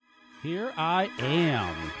Here I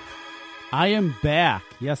am. I am back.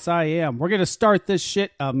 Yes, I am. We're going to start this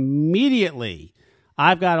shit immediately.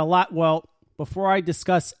 I've got a lot. Well, before I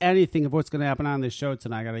discuss anything of what's going to happen on this show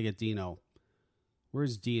tonight, I got to get Dino.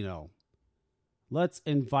 Where's Dino? Let's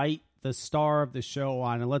invite the star of the show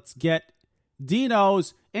on, and let's get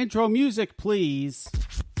Dino's intro music, please.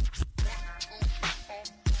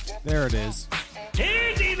 There it is.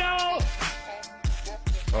 Hey, Dino!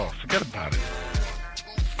 Oh, forget about it.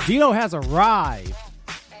 Dino has arrived.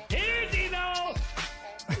 Hey, Dino!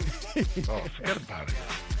 Oh, forget about it.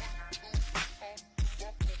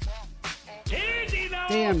 Hey, Dino!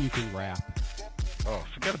 Damn, you can rap. Oh,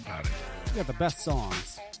 forget about it. You got the best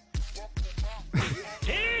songs.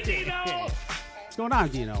 Hey, Dino! What's going on,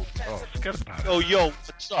 Dino? Oh, forget about it. Oh, yo,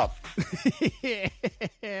 what's up?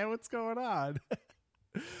 Yeah, what's going on?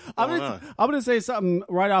 I'm gonna say something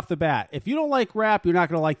right off the bat. If you don't like rap, you're not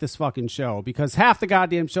gonna like this fucking show, because half the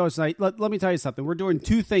goddamn show tonight. Let me tell you something. We're doing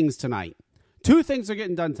two things tonight. Two things are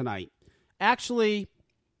getting done tonight. Actually,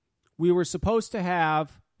 we were supposed to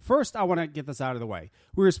have. First, I want to get this out of the way.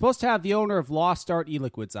 We were supposed to have the owner of Lost Art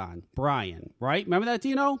E-Liquids on, Brian. Right? Remember that,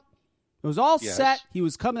 Dino? It was all set. He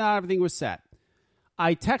was coming out. Everything was set.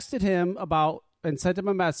 I texted him and sent him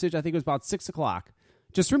a message. I think it was about 6 o'clock.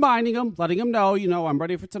 Just reminding him, letting him know, I'm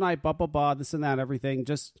ready for tonight, blah, blah, blah, this and that, everything.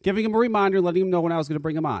 Just giving him a reminder, letting him know when I was going to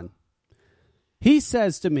bring him on. He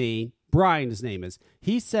says to me, Brian, his name is,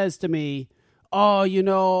 he says to me, oh,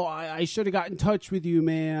 I should have got in touch with you,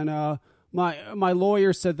 man. My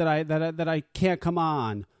lawyer said that I can't come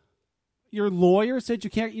on. Your lawyer said you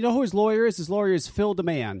can't? You know who his lawyer is? His lawyer is Phil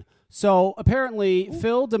DeMann. So apparently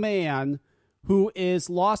Phil DeMann, who is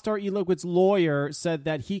Lost Art E-Liquid's lawyer, said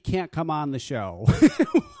that he can't come on the show.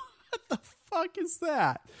 What the fuck is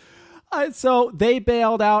that? So they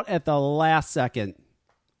bailed out at the last second.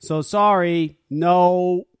 So sorry,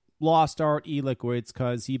 no Lost Art E-Liquids,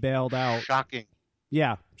 because he bailed out. Shocking.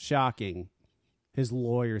 Yeah, shocking. His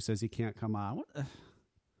lawyer says he can't come on. What?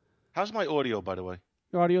 How's my audio, by the way?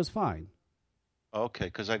 Your audio's fine. Okay,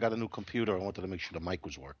 because I got a new computer. I wanted to make sure the mic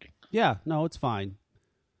was working. Yeah, no, it's fine.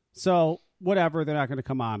 So, whatever, they're not going to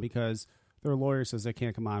come on because their lawyer says they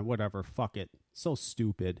can't come on. Whatever, fuck it. So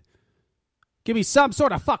stupid. Give me some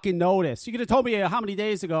sort of fucking notice. You could have told me how many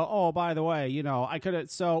days ago, oh, by the way, I could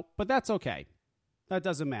have, but that's okay. That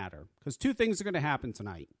doesn't matter, because two things are going to happen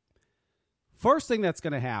tonight. First thing that's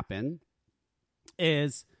going to happen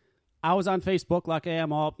is I was on Facebook like I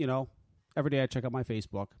am all, every day I check out my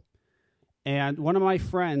Facebook. And one of my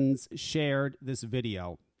friends shared this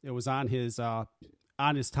video. It was on his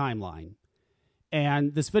timeline.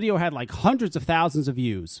 And this video had like hundreds of thousands of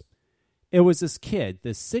views. It was this kid,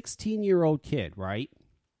 this 16-year-old kid, right?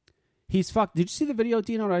 He's fucked. Did you see the video,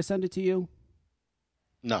 Dino? Did I send it to you?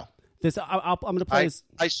 No. I'm going to play this.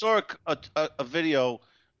 I saw a video.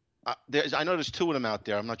 I know there's two of them out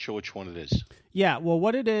there. I'm not sure which one it is. Yeah, well,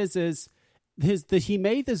 what it is he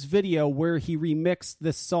made this video where he remixed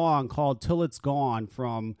this song called "Till It's Gone"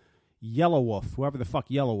 from Yellow Wolf, whoever the fuck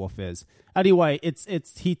Yellow Wolf is. Anyway,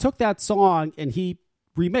 he took that song and he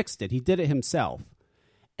remixed it. He did it himself.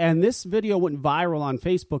 And this video went viral on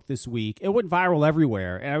Facebook this week. It went viral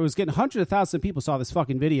everywhere. And I was getting hundreds of thousands of people saw this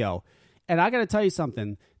fucking video. And I got to tell you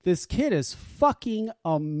something. This kid is fucking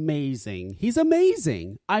amazing. He's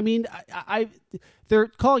amazing. I mean, they're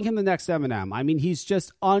calling him the next Eminem. I mean, he's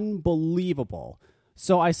just unbelievable.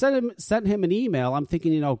 So I sent him an email. I'm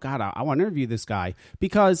thinking, God, I want to interview this guy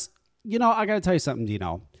because, I got to tell you something,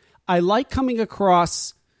 Dino. I like coming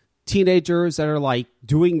across teenagers that are like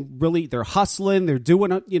they're hustling, they're doing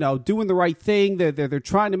the right thing. They're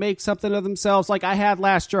trying to make something of themselves. Like I had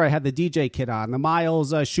last year, I had the DJ kid on, the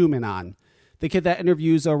Miles Schumann on. The kid that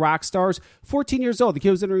interviews rock stars, 14 years old. The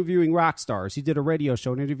kid was interviewing rock stars. He did a radio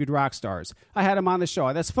show and interviewed rock stars. I had him on the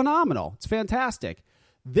show. That's phenomenal. It's fantastic.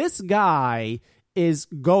 This guy is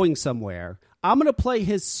going somewhere. I'm going to play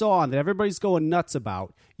his song that everybody's going nuts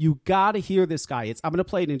about. You got to hear this guy. I'm going to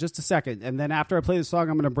play it in just a second. And then after I play the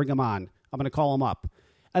song, I'm going to bring him on. I'm going to call him up.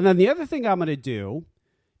 And then the other thing I'm going to do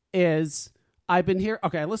is I've been here.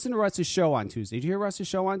 Okay, I listened to Russ's show on Tuesday. Did you hear Russ's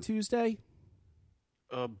show on Tuesday?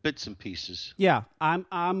 Bits and pieces. Yeah,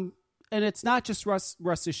 and it's not just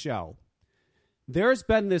Russ's show. There's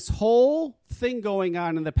been this whole thing going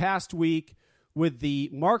on in the past week with the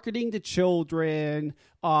marketing to children,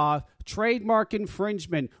 trademark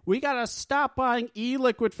infringement. We got to stop buying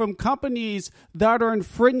e-liquid from companies that are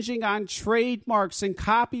infringing on trademarks and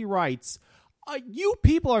copyrights. You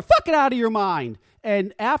people are fucking out of your mind.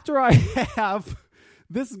 And after I have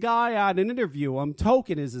this guy on an interview,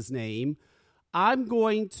 Token is his name, I'm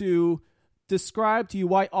going to describe to you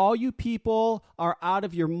why all you people are out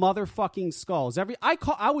of your motherfucking skulls.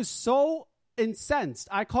 I was so incensed.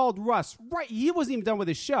 I called Russ. Right, he wasn't even done with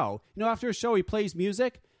his show. You know, after a show, he plays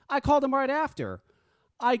music. I called him right after.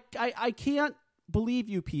 I can't believe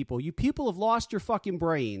you people. You people have lost your fucking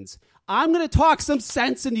brains. I'm going to talk some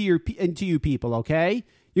sense into you people, okay?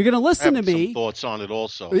 You're going to listen to me. Some thoughts on it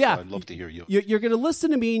also. Yeah. So I'd love to hear you. You're going to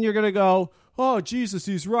listen to me and you're going to go, oh, Jesus,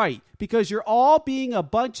 he's right. Because you're all being a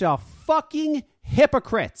bunch of fucking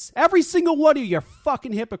hypocrites. Every single one of you are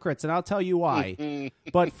fucking hypocrites, and I'll tell you why.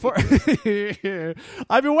 But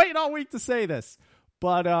I've been waiting all week to say this.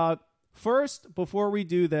 But first, before we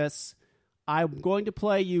do this, I'm going to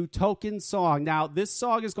play you Token's song. Now, this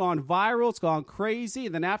song has gone viral. It's gone crazy.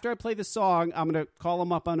 And then after I play the song, I'm going to call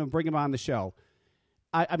him up. I'm going to bring him on the show.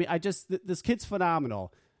 This kid's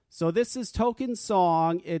phenomenal. So this is Token's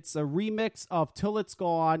song. It's a remix of Till It's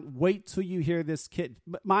Gone. Wait till you hear this kid.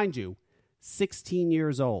 Mind you, 16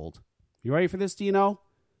 years old. You ready for this, Dino?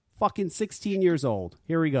 Fucking 16 years old.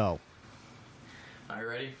 Here we go. Are you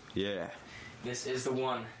ready? Yeah. This is the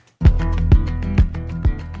one.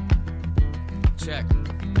 Check.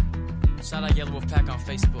 Shout out Yellow Wolf Pack on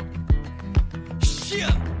Facebook. Shit!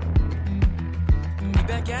 And we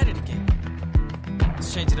back at it again.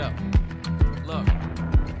 Let's change it up. Look.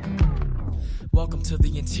 Welcome to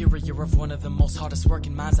the interior of one of the most hardest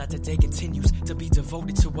working minds that today continues to be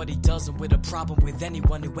devoted to what he does and with a problem with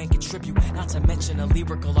anyone who ain't contribute. Not to mention a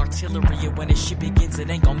lyrical artillery, and when his shit begins it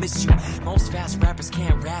ain't gon' miss you. Most fast rappers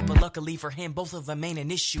can't rap, but luckily for him both of them ain't an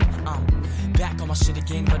issue. Back on my shit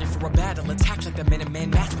again, ready for a battle attack like the Minutemen.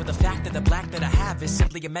 Match with the fact that the black that I have is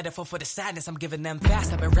simply a metaphor for the sadness I'm giving them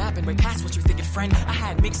fast. I've been rapping way past what you thinking, friend. I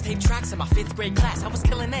had mixtape tracks in my 5th grade class, I was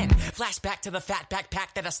killing then. Flashback to the fat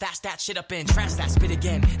backpack that I stashed that shit up in. That spit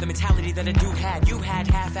again, the mentality that a dude had. You had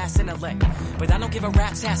half-ass intellect, but I don't give a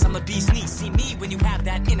rat's ass. I'm the bee's knee. See me when you have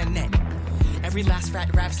that internet. Every last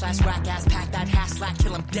fat rap slash whack ass pack that hash slack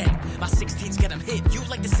kill him dead. My 16s get him hit. You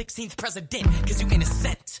like the 16th president, cause you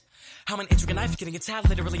innocent. I'm an intricate knife getting attacked.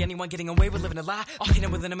 Literally anyone getting away with living a lie. I'll hit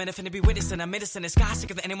him within a minute, finna be witnessing a menace in the sky.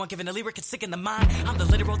 Sicker than anyone giving a lyric, it's sick in the mind. I'm the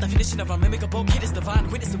literal definition of unmimicable. Kid is divine,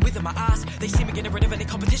 witnessing within my eyes. They see me getting rid of any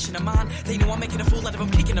competition of mine. They know I'm making a fool out of them,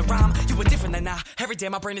 kicking a rhyme. You were different than I. Every day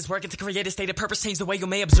my brain is working to create a state of purpose. Change the way you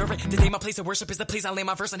may observe it. Today my place of worship is the place I lay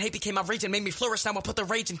my verse. And hate became my rage and made me flourish. Now I put the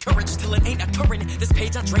rage in courage till it ain't occurring. This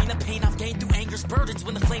page I drain the pain I've gained through anger's burdens.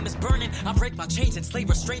 When the flame is burning, I break my chains and slay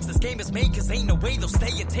restraints. This game is made cause ain't no way they'll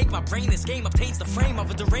stay and take my brain. This game obtains the frame of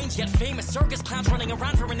a deranged yet famous circus clowns running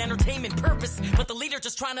around for an entertainment purpose, but the leader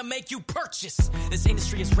just trying to make you purchase. This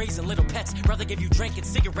industry is raising little pets, rather give you drink and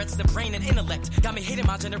cigarettes than brain and intellect. Got me hating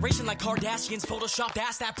my generation like Kardashians, Photoshop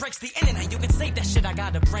ass that breaks the internet. You can save that shit, I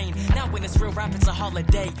got a brain. Now when it's real rap, it's a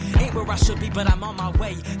holiday. Ain't where I should be, but I'm on my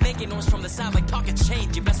way. Making noise from the side like pocket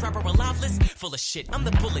change. Your best rapper alive list? Full of shit. I'm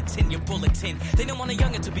the bulletin, your bulletin. They don't want a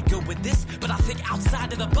youngin' to be good with this, but I think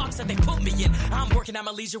outside of the box that they put me in. I'm working at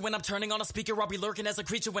my leisure when I'm turning on a speaker. I'll be lurking as a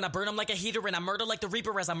creature when I burn them like a heater, and I murder like the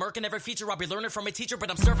reaper as I murk in every feature. I'll be learning from a teacher, but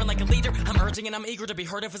I'm serving like a leader. I'm urging and I'm eager to be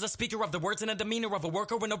heard of as a speaker of the words and a demeanor of a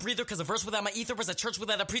worker with no breather, cause a verse without my ether is a church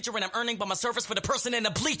without a preacher, and I'm earning by my service for the person in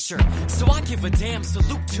a bleacher. So I give a damn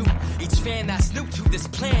salute to each fan that's new to this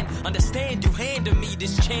plan. Understand you handed me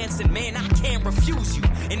this chance, and man, I can't refuse you.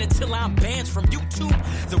 And until I'm banned from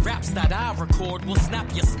YouTube, the raps that I record will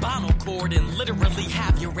snap your spinal cord and literally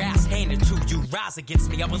have your ass handed to you. Rise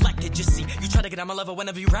against me, I would like to just see you try to get on my level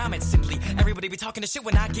whenever you rhyme it simply. Everybody be talking to shit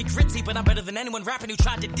when I get gritty, but I'm better than anyone rapping who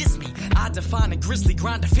tried to diss me. I define a grizzly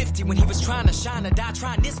grind to 50 when he was trying to shine or die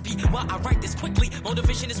trying this beat. While I write this quickly,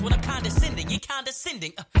 motivation is when I'm condescending. You're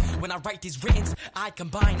condescending. When I write these writtens, I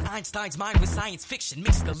combine Einstein's mind with science fiction.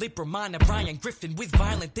 Mix the liberal mind of Brian Griffin with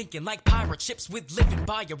violent thinking, like pirate ships with living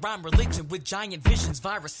by a rhyme religion with giant visions,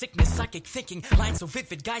 virus, sickness, psychic thinking, lines so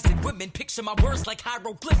vivid, guys and women picture my words like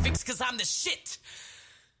hieroglyphics, cause I'm the shit.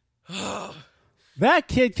 That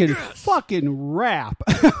kid can fucking rap.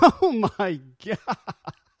 Oh my god.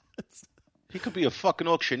 He could be a fucking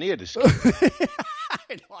auctioneer, this kid.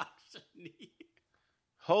 An auctioneer.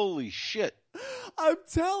 Holy shit. I'm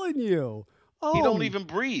telling you. Oh, He don't even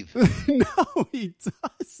breathe. No, he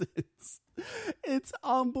doesn't. It's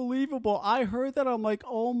unbelievable. I heard that. I'm like,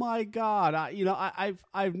 oh my god.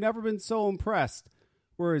 I've never been so impressed.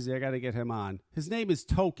 Where is he? I got to get him on. His name is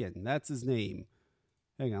Token. That's his name.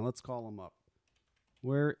 Hang on. Let's call him up.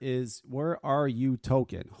 Where are you,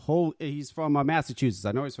 Token? He's from Massachusetts.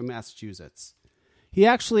 I know he's from Massachusetts. He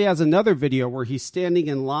actually has another video where he's standing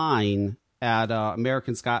in line at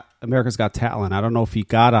America's Got Talent. I don't know if he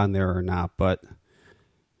got on there or not, but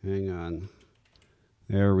hang on.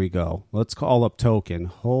 There we go. Let's call up Token.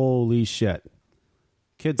 Holy shit.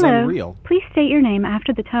 Kid's Hello. unreal. Please state your name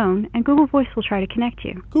after the tone, and Google Voice will try to connect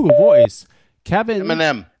you. Google Voice. Kevin.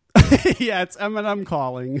 Eminem. Yeah, it's Eminem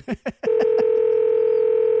calling.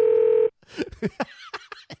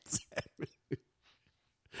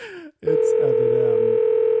 It's Eminem.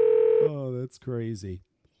 Oh, that's crazy.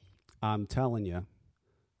 I'm telling you.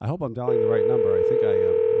 I hope I'm dialing the right number. I think I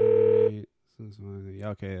am.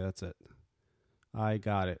 Okay, that's it. I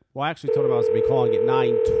got it. Well, I actually told him I was going to be calling at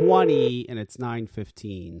 9:20, and it's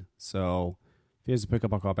 9:15. So if he has to pick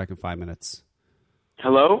up, I'll call back in 5 minutes.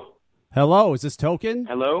 Hello? Hello, is this Token?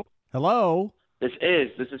 Hello? Hello? This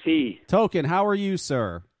is he. Token, how are you,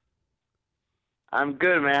 sir? I'm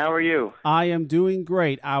good, man. How are you? I am doing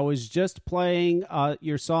great. I was just playing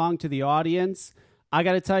your song to the audience. I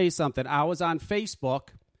got to tell you something. I was on Facebook,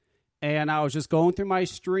 and I was just going through my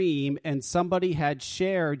stream, and somebody had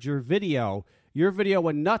shared your video. Your video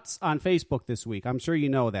went nuts on Facebook this week. I'm sure you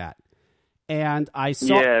know that. And I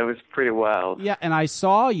saw... Yeah, it was pretty wild. Yeah, and I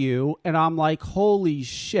saw you, and I'm like, holy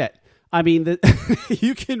shit. I mean,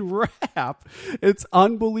 you can rap. It's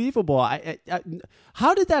unbelievable.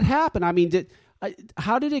 How did that happen? I mean,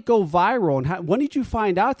 how did it go viral? And when did you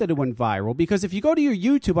find out that it went viral? Because if you go to your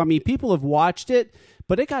YouTube, I mean, people have watched it,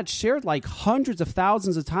 but it got shared like hundreds of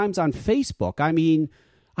thousands of times on Facebook. I mean,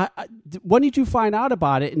 when did you find out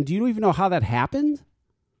about it? And do you even know how that happened?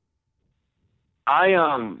 I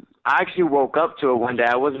actually woke up to it one day.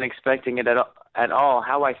 I wasn't expecting it at all.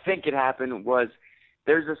 How I think it happened was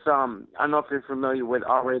there's this I don't know if you're familiar with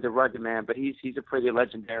R.A. the Rugged Man, but he's a pretty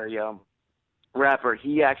legendary rapper.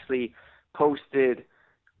 He actually posted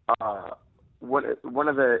one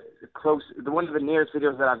of the nearest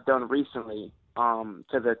videos that I've done recently to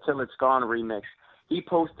the Till It's Gone remix. He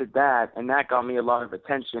posted that, and that got me a lot of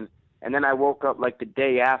attention. And then I woke up like the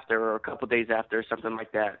day after or a couple days after or something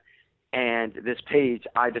like that, and this page,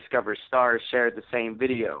 I Discover Stars, shared the same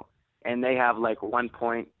video, and they have like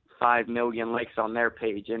 1.5 million likes on their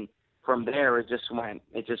page. And from there, it just went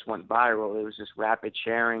viral. It was just rapid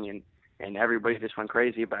sharing, and everybody just went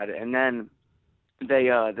crazy about it. And then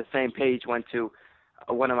the same page went to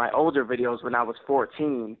one of my older videos when I was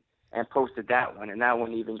 14 and posted that one, and that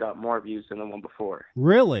one even got more views than the one before.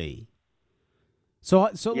 Really? So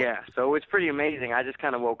yeah, so it's pretty amazing. I just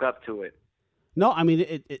kind of woke up to it. No, I mean,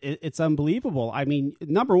 it's unbelievable. I mean,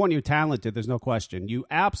 number one, you're talented. There's no question. You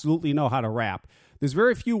absolutely know how to rap. There's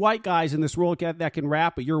very few white guys in this world that can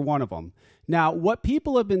rap, but you're one of them. Now, what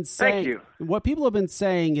people have been saying... Thank you. What people have been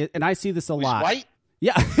saying, and I see this a lot... White?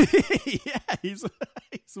 Yeah. Yeah, he's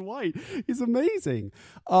white. He's amazing.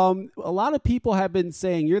 A lot of people have been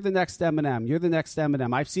saying, you're the next Eminem. You're the next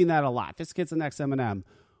Eminem. I've seen that a lot. This kid's the next Eminem.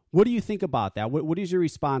 What do you think about that? What is your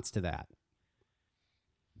response to that?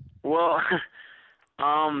 Well...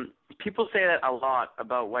 people say that a lot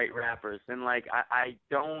about white rappers, and like I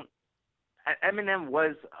don't. Eminem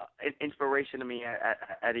was an inspiration to me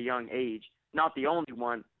at a young age. Not the only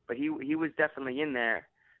one, but he was definitely in there.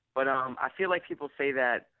 But I feel like people say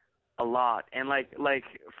that a lot, and like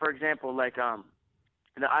for example, like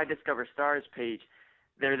the I Discover Stars page,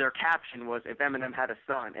 their caption was if Eminem had a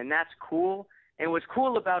son, and that's cool. And what's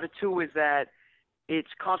cool about it too is that it's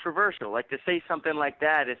controversial. Like to say something like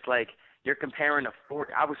that, it's like. You're comparing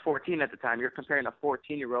I was 14 at the time. You're comparing a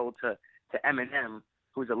 14-year-old to Eminem,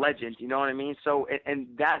 who's a legend. You know what I mean? So, and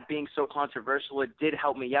that being so controversial, it did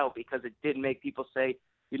help me out because it did make people say,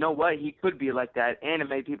 you know what, he could be like that. And it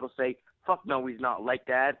made people say, fuck no, he's not like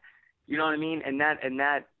that. You know what I mean? And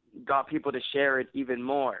that got people to share it even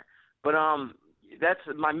more. But that's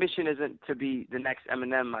my mission isn't to be the next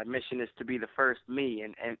Eminem. My mission is to be the first me.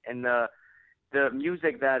 And the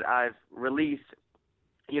music that I've released,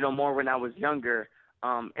 you know, more when I was younger,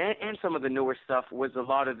 and some of the newer stuff was a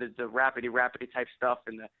lot of the rapidy type stuff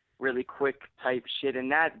and the really quick type shit, and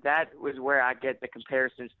that was where I get the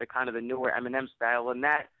comparisons to kind of the newer Eminem style, and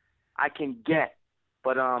that I can get.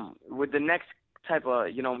 But with the next type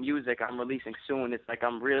of music I'm releasing soon, it's like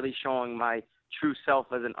I'm really showing my true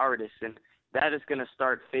self as an artist, and that is going to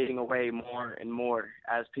start fading away more and more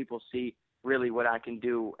as people see really what I can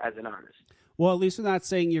do as an artist. Well, at least we're not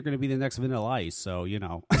saying you're going to be the next Vanilla Ice, so, you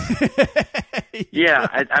know. Yeah,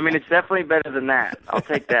 I mean, it's definitely better than that. I'll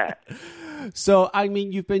take that. So, I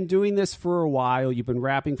mean, you've been doing this for a while. You've been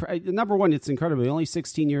rapping for... Number one, it's incredible. You're only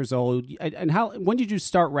 16 years old. And when did you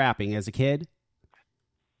start rapping? As a kid?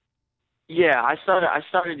 Yeah, I started,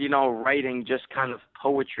 writing just kind of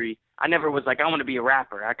poetry. I never was like, I want to be a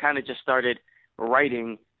rapper. I kind of just started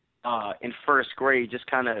writing in first grade, just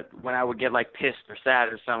kind of when I would get like pissed or sad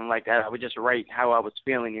or something like that, I would just write how I was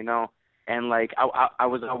feeling, and like I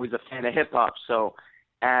was always a fan of hip hop, so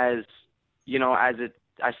as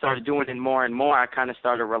I started doing it more and more, I kind of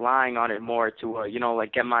started relying on it more to,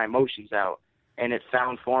 like get my emotions out. And it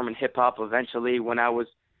found form in hip hop eventually. When I was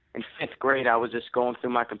in 5th grade, I was just going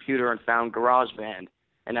through my computer and found GarageBand,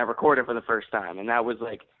 and I recorded for the first time. And that was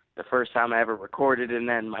like the first time I ever recorded. And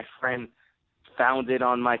then my friend found it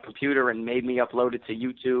on my computer and made me upload it to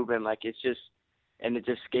YouTube. And like, it just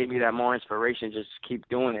gave me that more inspiration, just keep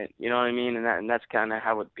doing it. You know what I mean? And that's kind of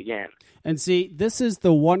how it began. And see, this is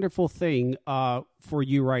the wonderful thing for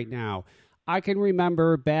you right now. I can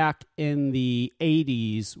remember back in the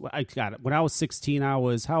 80s, when I was 16, how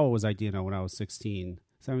old was I, Dino, when I was 16?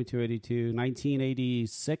 72, 82,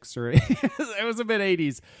 1986, or it was a bit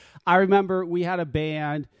 80s. I remember we had a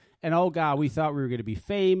band, and oh God, we thought we were going to be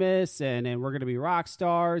famous and we're going to be rock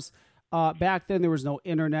stars. Back then, there was no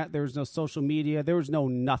internet, there was no social media, there was no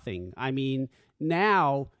nothing. I mean,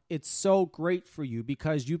 now it's so great for you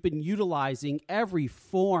because you've been utilizing every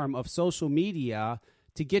form of social media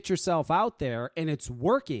to get yourself out there, and it's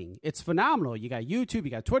working. It's phenomenal. You got YouTube, you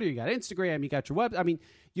got Twitter, you got Instagram, you got your web. I mean,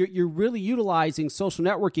 you're really utilizing social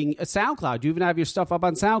networking. SoundCloud, you even have your stuff up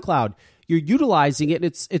on SoundCloud. You're utilizing it,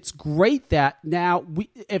 and it's great that now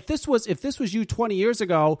if this was you 20 years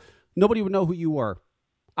ago, nobody would know who you were.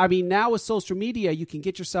 I mean, now with social media, you can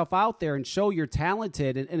get yourself out there and show you're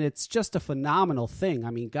talented, and it's just a phenomenal thing.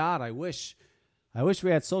 I mean, God, I wish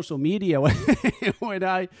we had social media when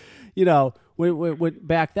I, went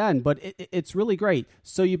back then, but it's really great.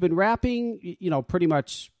 So you've been rapping, pretty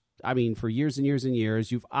much, I mean, for years and years and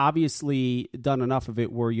years. You've obviously done enough of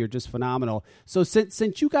it where you're just phenomenal. So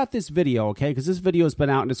since you got this video, okay, because this video has been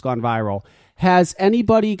out and it's gone viral, has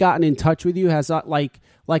anybody gotten in touch with you? Has like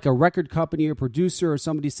a record company or producer or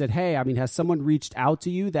somebody said, hey, I mean, has someone reached out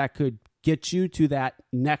to you that could get you to that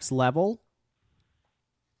next level?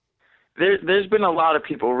 There's been a lot of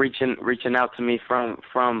people reaching out to me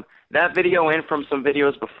from that video and from some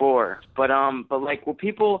videos before. But like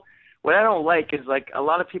what I don't like is like a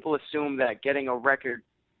lot of people assume that getting a record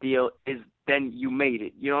deal is then you made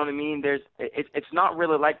it. You know what I mean? It's not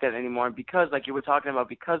really like that anymore because like you were talking about,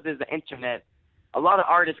 because there's the internet, a lot of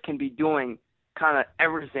artists can be doing kind of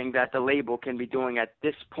everything that the label can be doing at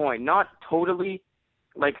this point. Not totally.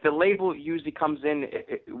 Like the label usually comes in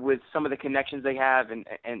with some of the connections they have and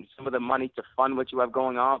some of the money to fund what you have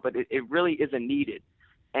going on, but it really isn't needed.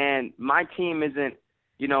 And my team isn't,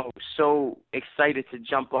 so excited to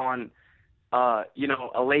jump on, a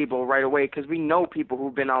label right away because we know people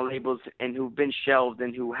who've been on labels and who've been shelved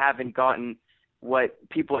and who haven't gotten what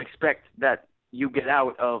people expect that you get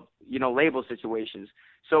out of, label situations.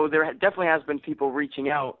 So there definitely has been people reaching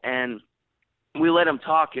out, and we let them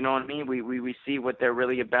talk, you know what I mean? We see what they're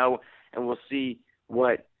really about, and we'll see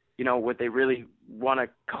what they really want to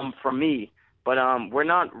come from me. But we're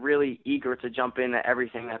not really eager to jump into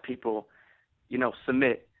everything that people,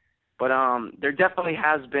 submit. But there definitely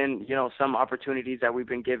has been, some opportunities that we've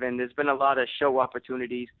been given. There's been a lot of show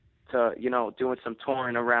opportunities to, doing some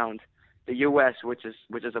touring around the U.S., which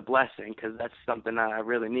is a blessing because that's something that I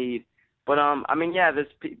really need. But, I mean, yeah, there's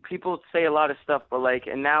people say a lot of stuff, but, like,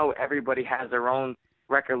 and now everybody has their own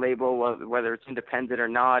record label, whether it's independent or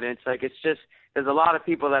not. And it's like, there's a lot of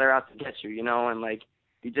people that are out to get you, and, like,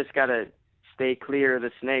 you just got to stay clear of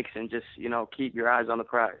the snakes and just, keep your eyes on the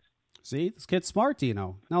prize. See, this kid's smart,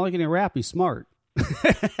 Dino. Not looking at rap, he's smart.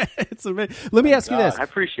 Let me ask you this. I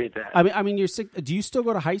appreciate that. I mean, do you still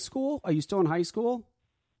go to high school? Are you still in high school?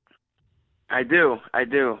 I do.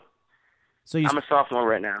 So I'm a sophomore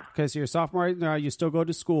right now. Okay, so you're a sophomore right now. You still go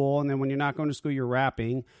to school, and then when you're not going to school, you're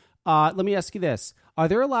rapping. Let me ask you this: are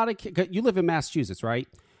there a lot of kids? You live in Massachusetts, right?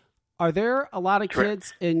 Are there a lot of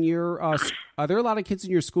kids in your? Are there a lot of kids in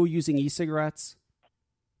your school using e-cigarettes?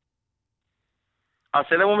 I'll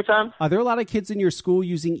say that one more time. Are there a lot of kids in your school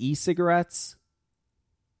using e-cigarettes?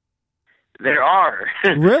 There are.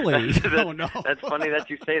 Really? Oh no! That's funny that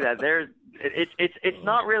you say that. It's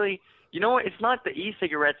not really. You know what? It's not the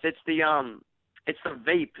e-cigarettes. It's the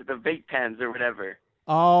vape pens or whatever.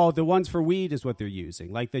 Oh, the ones for weed is what they're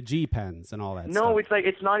using, like the G pens and all that. No, stuff.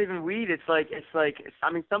 it's not even weed. It's like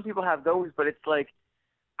I mean, some people have those, but it's like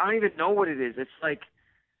I don't even know what it is. It's like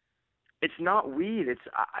it's not weed.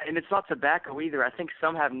 And it's not tobacco either. I think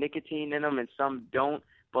some have nicotine in them and some don't.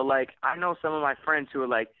 But like I know some of my friends who are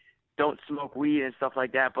like don't smoke weed and stuff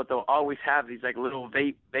like that, but they'll always have these like little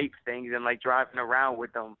vape things and like driving around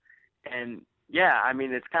with them. And yeah, I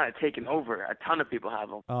mean, it's kind of taken over. A ton of people have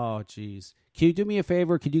them. Oh, geez. Can you do me a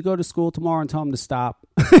favor? Could you go to school tomorrow and tell them to stop?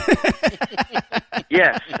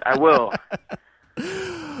 Yes, I will.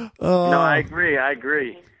 No, I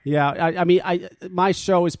agree. Yeah, I mean, my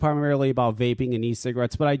show is primarily about vaping and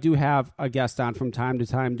e-cigarettes, but I do have a guest on from time to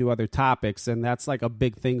time do other topics, and that's like a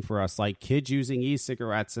big thing for us, like kids using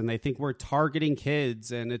e-cigarettes, and they think we're targeting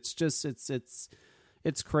kids, and it's just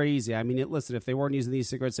it's crazy. I mean, listen, if they weren't using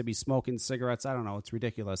e-cigarettes, they'd be smoking cigarettes. I don't know, it's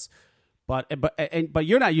ridiculous. But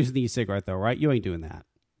you're not using the e-cigarette though, right? You ain't doing that.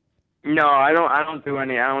 No, I don't do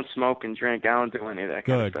any. I don't smoke and drink. I don't do any of that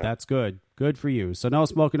kind of Good. stuff. That's good. Good for you. So no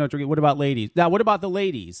smoking, no drinking. What about ladies? Now, what about the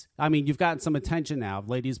ladies? I mean, you've gotten some attention now. Have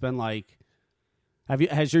ladies been like,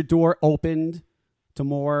 has your door opened to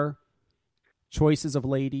more choices of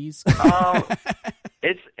ladies?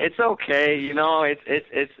 It's okay. You know,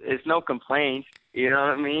 it's no complaint. You know what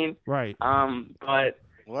I mean? Right. But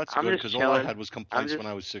Well, that's I'm good just because all I chilling. had was complaints when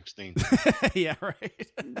I was 16. Yeah, right.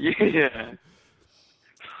 yeah.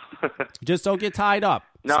 Just don't get tied up.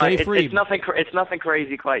 No, Stay free. it's nothing. It's nothing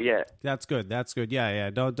crazy quite yet. That's good. That's good.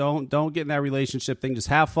 Yeah. Don't get in that relationship thing. Just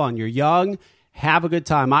have fun. You're young. Have a good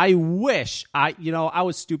time. I wish I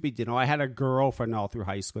was stupid. I had a girlfriend all through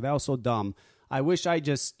high school. That was so dumb. I wish I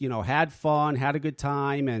just, had fun, had a good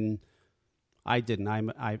time, and I didn't.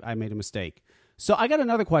 I made a mistake. So I got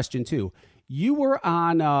another question too. You were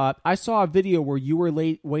on. I saw a video where you were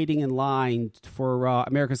waiting in line for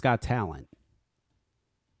America's Got Talent.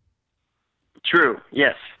 True.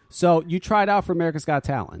 Yes. So you tried out for America's Got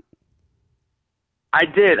Talent. I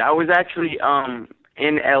did. I was actually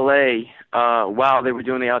in LA while they were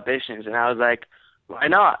doing the auditions, and I was like, why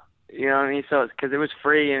not? You know what I mean? So because it was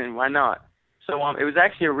free, and why not? So it was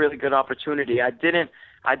actually a really good opportunity. I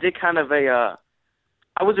did kind of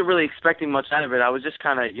I wasn't really expecting much out of it. I was just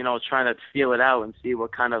kind of trying to feel it out and see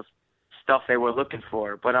what kind of stuff they were looking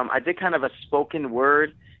for. But I did kind of a spoken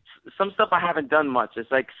word. Some stuff I haven't done much.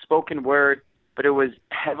 It's like spoken word, but it was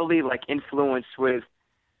heavily like influenced with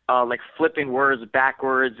like flipping words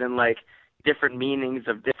backwards and like different meanings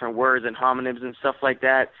of different words and homonyms and stuff like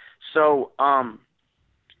that. So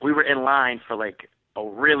we were in line for like a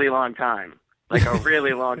really long time. Like a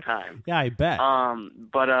really long time. Yeah, I bet.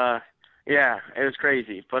 But yeah, it was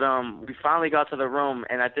crazy. But we finally got to the room,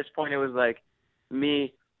 and at this point it was like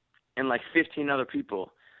me and like 15 other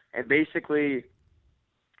people. And basically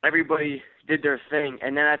everybody did their thing,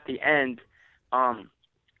 and then at the end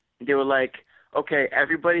they were like, okay,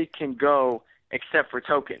 everybody can go except for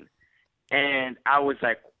Token. And I was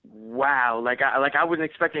like, wow, like I wasn't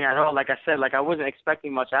expecting at all. Like I said, like I wasn't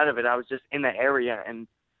expecting much out of it. I was just in the area, and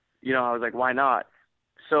I was like, why not?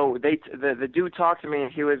 So the dude talked to me,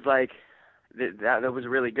 and he was like, that was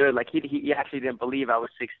really good. Like he actually didn't believe I was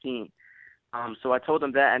 16. So I told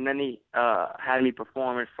him that, and then he had me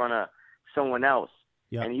perform in front of someone else,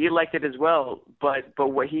 and he liked it as well. But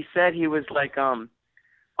what he said, he was like,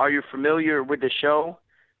 are you familiar with the show?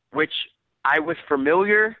 Which I was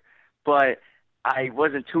familiar, but I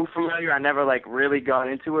wasn't too familiar. I never like really got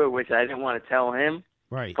into it, which I didn't want to tell him.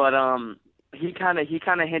 Right. But he kind of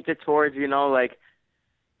hinted towards, like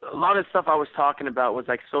a lot of stuff I was talking about was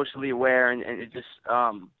like socially aware, and it just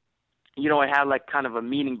it had like kind of a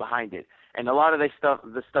meaning behind it. And a lot of the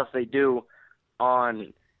stuff they do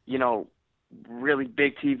on really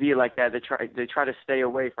big TV like that, they try to stay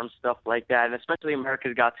away from stuff like that, and especially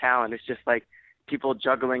America's Got Talent. It's just like people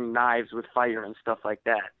juggling knives with fire and stuff like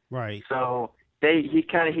that. Right. So he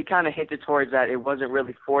kind of hinted towards that it wasn't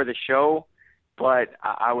really for the show, but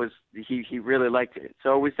he really liked it.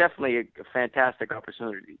 So it was definitely a fantastic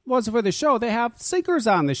opportunity. Well, so for the show, they have singers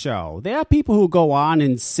on the show. They have people who go on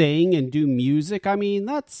and sing and do music. I mean,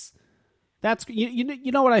 that's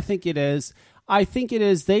you know what I think it is? I think it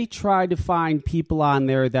is they try to find people on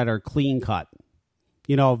there that are clean cut.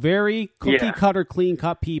 Very cookie cutter, clean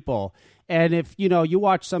cut people. And if, you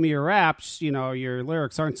watch some of your raps, your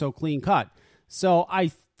lyrics aren't so clean cut. So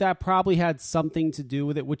that probably had something to do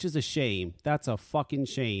with it, which is a shame. That's a fucking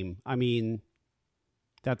shame. I mean,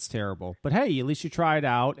 that's terrible. But hey, at least you tried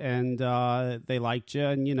out and they liked you,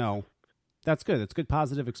 and that's good. It's a good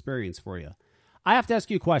positive experience for you. I have to ask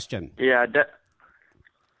you a question. Yeah.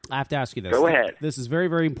 I have to ask you this. Go ahead. This is very,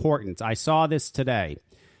 very important. I saw this today.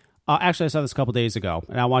 Actually, I saw this a couple days ago,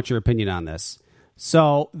 and I want your opinion on this.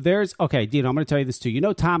 So okay, Dino, I'm going to tell you this too. You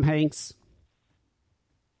know Tom Hanks?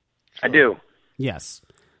 I do. Yes.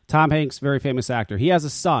 Tom Hanks, very famous actor. He has a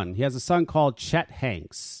son. He has a son called Chet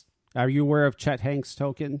Hanks. Are you aware of Chet Hanks,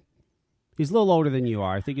 Token? He's a little older than you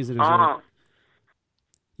are. I think he's in his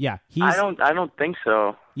Yeah, I don't think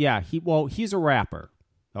so. Yeah, he's a rapper.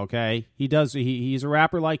 Okay? He's a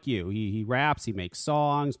rapper like you. He raps, he makes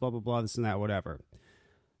songs, blah blah blah, this and that, whatever.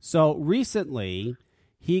 So recently,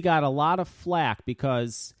 he got a lot of flack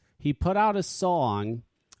because he put out a song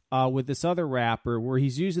with this other rapper where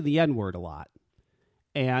he's using the N-word a lot.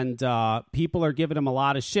 And people are giving him a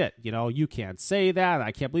lot of shit. You know, you can't say that.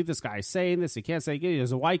 I can't believe this guy's saying this. He can't say,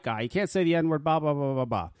 he's a white guy. He can't say the N-word, blah, blah, blah, blah,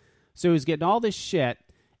 blah. So he's getting all this shit.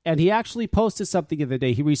 And he actually posted something the other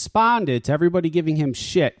day. He responded to everybody giving him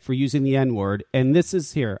shit for using the N-word. And this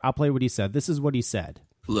is here. I'll play what he said. This is what he said.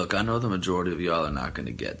 Look, I know the majority of y'all are not going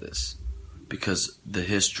to get this because the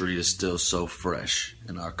history is still so fresh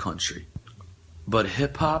in our country. But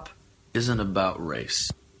hip-hop isn't about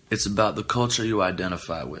race. It's about the culture you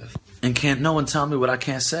identify with. And can't no one tell me what I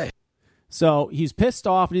can't say. So he's pissed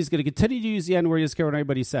off and he's going to continue to use the N-word. He doesn't care what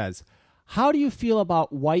anybody says. How do you feel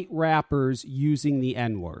about white rappers using the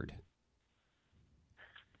N-word?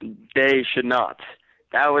 They should not.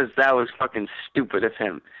 That was fucking stupid of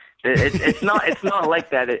him. It's not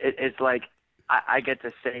like that. It's like I get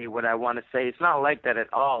to say what I want to say. It's not like that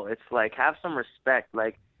at all. It's like have some respect.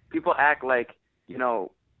 Like people act like, you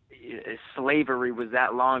know, slavery was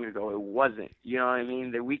that long ago. It wasn't. You know what I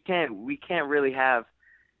mean? That we can't really have.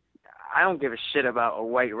 I don't give a shit about a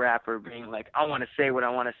white rapper being like, I want to say what I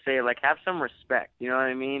want to say. Like, have some respect. You know what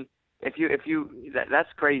I mean? That's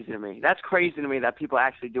crazy to me. That's crazy to me that people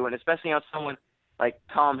actually do it, especially on someone like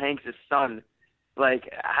Tom Hanks' son. Like,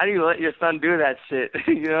 how do you let your son do that shit?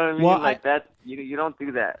 You know what I mean? Well, you don't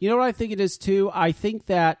do that. You know what I think it is too? I think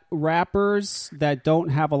that rappers that don't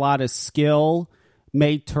have a lot of skill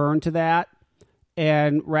may turn to that,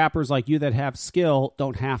 and rappers like you that have skill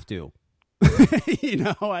don't have to. You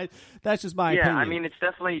know, that's just my opinion. Yeah, I mean, it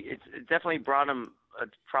definitely brought him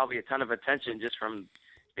probably a ton of attention just from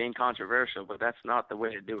being controversial, but that's not the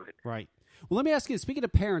way to do it. Right. Well, let me ask you, speaking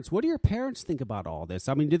of parents, what do your parents think about all this?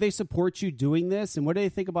 I mean, do they support you doing this? And what do they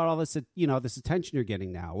think about all this, you know, this attention you're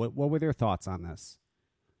getting now? What were their thoughts on this?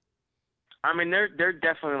 I mean, they're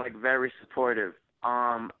definitely, like, very supportive.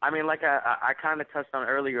 I mean, like I kind of touched on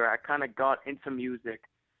earlier, I kind of got into music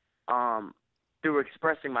through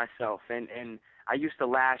expressing myself. And I used to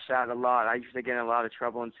lash out a lot. I used to get in a lot of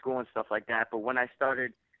trouble in school and stuff like that. But when I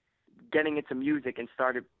started getting into music and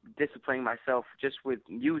started disciplining myself just with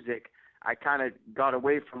music, I kind of got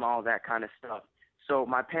away from all that kind of stuff. So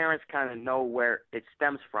my parents kind of know where it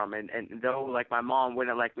stems from. And though, like, my mom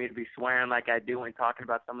wouldn't like me to be swearing like I do and talking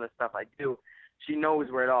about some of the stuff I do, she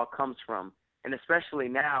knows where it all comes from. And especially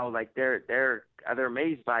now, like, they're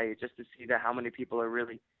amazed by it just to see that how many people are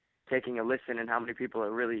really taking a listen and how many people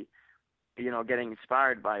are really, you know, getting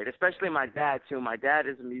inspired by it. Especially my dad, too. My dad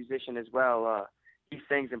is a musician as well. He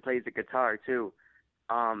sings and plays the guitar, too.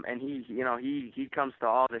 And he comes to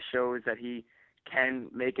all the shows that he can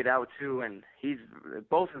make it out to, and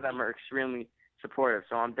both of them are extremely supportive.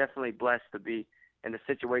 So I'm definitely blessed to be in the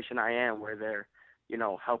situation I am where they're, you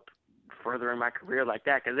know, help furthering my career like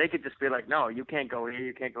that, because they could just be like, no, you can't go here,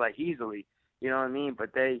 you can't go, like, easily, you know what I mean?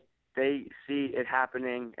 But they see it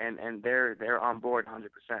happening, and they're on board 100%.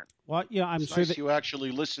 Well, yeah, I'm It's sure nice that you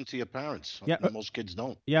actually listen to your parents. Yeah. Most kids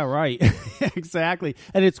don't. Yeah, right. Exactly.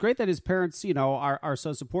 And it's great that his parents, you know, are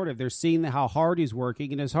so supportive. They're seeing how hard he's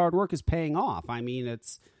working, and his hard work is paying off. I mean,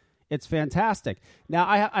 it's fantastic. Now,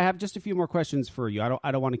 I have just a few more questions for you.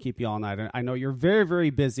 I don't want to keep you all night. I know you're very,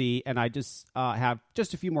 very busy, and I just have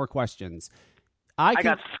just a few more questions. I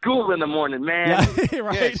got school in the morning, man. Yeah,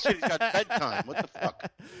 right. Yeah, he's got bedtime. What the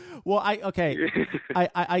fuck? Well,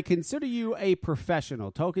 I consider you a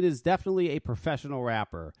professional. Token is definitely a professional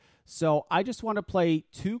rapper. So I just want to play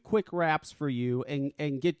 2 quick raps for you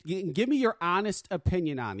and give me your honest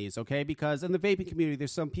opinion on these, okay? Because in the vaping community,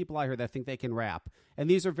 there's some people out here that think they can rap. And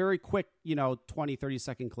these are very quick, 20,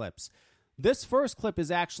 30-second clips. This first clip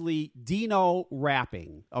is actually Dino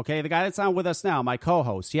rapping, okay? The guy that's on with us now, my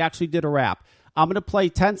co-host, he actually did a rap. I'm going to play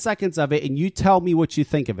 10 seconds of it, and you tell me what you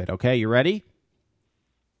think of it, okay? You ready?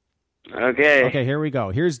 Okay. Okay, here we go.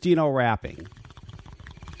 Here's Dino rapping.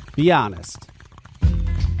 Be honest.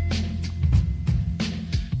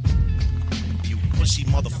 You pussy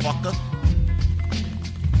motherfucker.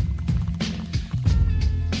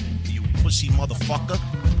 You pussy motherfucker.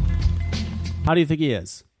 How do you think he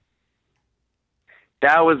is?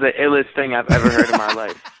 That was the illest thing I've ever heard in my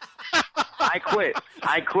life. I quit.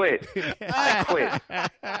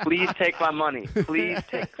 Please take my money. Please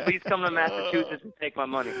come to Massachusetts and take my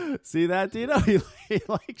money. See that, Dino? He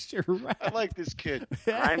likes your rap. I like this kid.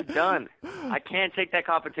 I'm done. I can't take that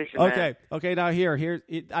competition, man. Okay, now here,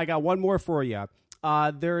 I got one more for you.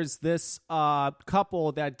 There's this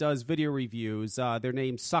couple that does video reviews. Their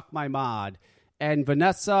name's Suck My Mod. And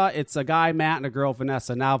Vanessa, it's a guy, Matt, and a girl,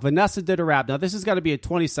 Vanessa. Now, Vanessa did a rap. Now, this is going to be a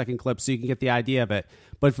 20-second clip so you can get the idea of it.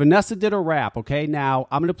 But Vanessa did a rap, okay? Now,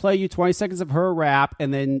 I'm going to play you 20 seconds of her rap,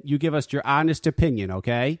 and then you give us your honest opinion,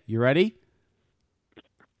 okay? You ready?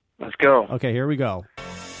 Let's go. Okay, here we go.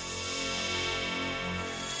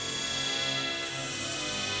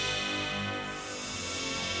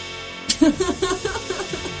 Get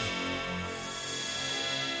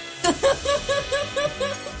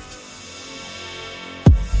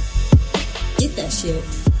that shit.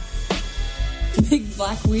 Big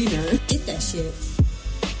black wiener. Get that shit.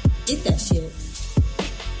 Get that shit.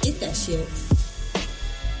 Get that shit.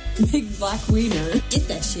 Big black wiener. Get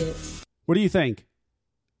that shit. What do you think?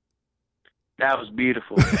 That was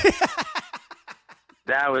beautiful.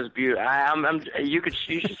 That was beautiful. You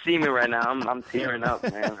should see me right now. I'm tearing up,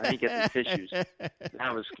 man. I need to get some tissues.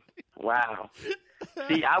 That was wow.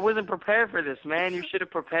 See, I wasn't prepared for this, man. You should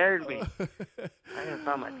have prepared me. I gotta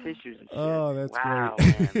find my tissues and shit. Oh, that's wow,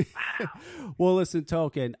 great. Man. Wow. Well, listen,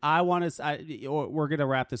 Token, we're going to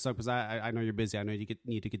wrap this up because I know you're busy. I know you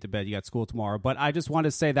need to get to bed. You got school tomorrow. But I just want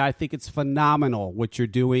to say that I think it's phenomenal what you're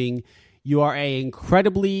doing. You are an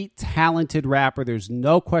incredibly talented rapper. There's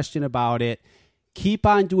no question about it. Keep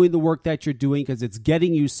on doing the work that you're doing because it's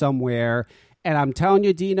getting you somewhere. And I'm telling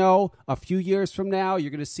you, Dino, a few years from now,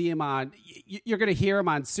 you're going to see him you're going to hear him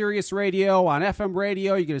on Sirius Radio, on FM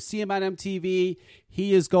radio. You're going to see him on MTV.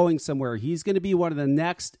 He is going somewhere. He's going to be one of the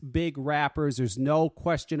next big rappers. There's no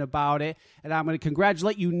question about it. And I'm going to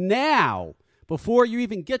congratulate you now before you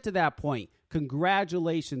even get to that point.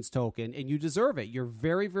 Congratulations, Token. And you deserve it. You're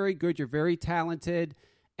very, very good. You're very talented.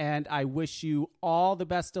 And I wish you all the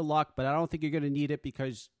best of luck, but I don't think you're going to need it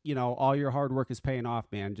because, all your hard work is paying off,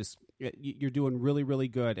 man. You're doing really, really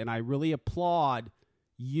good. And I really applaud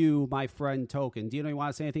you, my friend Token. Do you want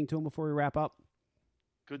to say anything to him before we wrap up?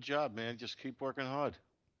 Good job, man. Just keep working hard.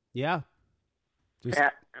 Yeah. Yeah,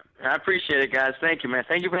 I appreciate it, guys. Thank you, man.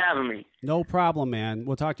 Thank you for having me. No problem, man.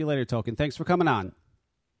 We'll talk to you later, Token. Thanks for coming on.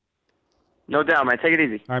 No doubt, man. Take it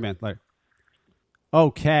easy. All right, man. Later.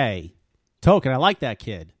 Okay. Token, I like that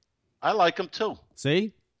kid. I like him, too.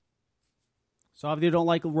 See? So if you don't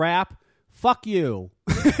like rap, fuck you.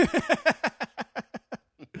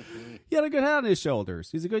 He had a good head on his shoulders.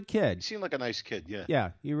 He's a good kid. He seemed like a nice kid, yeah. Yeah,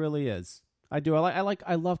 he really is. I do.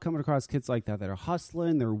 I love coming across kids like that are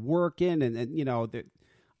hustling, they're working, and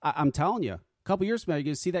I'm telling you, a couple years from now, you're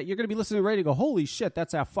going to see that. You're going to be listening to the radio and go, holy shit,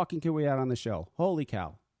 that's that fucking kid we had on the show. Holy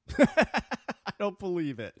cow. I don't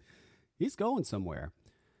believe it. He's going somewhere.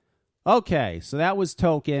 Okay, so that was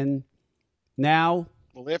Token. Now...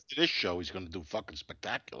 Well, after this show, he's going to do fucking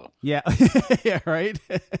spectacular. Yeah. Yeah, right?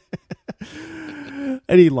 And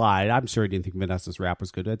he lied. I'm sure he didn't think Vanessa's rap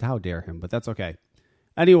was good. How dare him? But that's okay.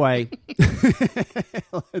 Anyway,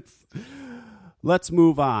 let's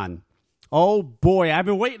move on. Oh, boy. I've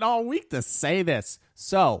been waiting all week to say this.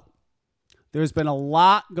 So, there's been a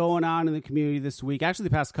lot going on in the community this week, actually the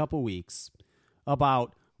past couple weeks,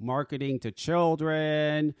 about marketing to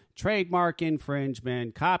children, trademark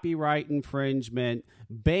infringement, copyright infringement,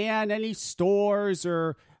 ban any stores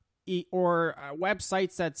or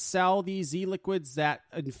websites that sell these e-liquids that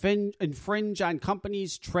infringe on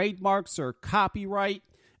companies' trademarks or copyright.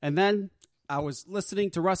 And then I was listening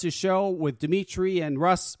to Russ's show with Dimitri and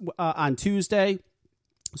Russ on Tuesday.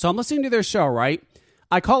 So I'm listening to their show, right?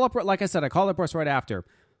 I call up Russ right after.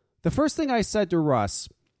 The first thing I said to Russ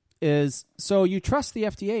is, so you trust the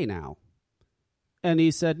FDA now? And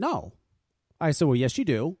he said, no. I said, well, yes, you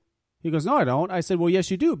do. He goes, no, I don't. I said, well,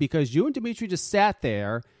 yes, you do, because you and Dimitri just sat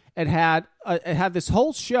there and had this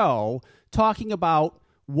whole show talking about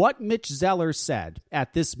what Mitch Zeller said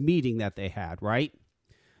at this meeting that they had, right?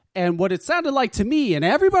 And what it sounded like to me and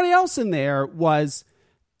everybody else in there was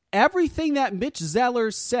everything that Mitch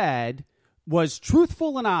Zeller said was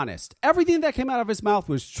truthful and honest. Everything that came out of his mouth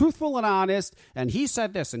was truthful and honest. And he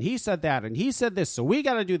said this and he said that and he said this. So we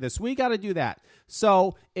got to do this. We got to do that.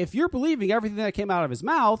 So if you're believing everything that came out of his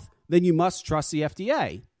mouth, then you must trust the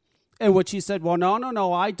FDA. And which he said, well,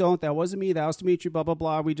 no, I don't. That wasn't me. That was Dimitri, blah, blah,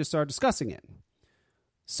 blah. We just started discussing it.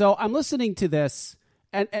 So I'm listening to this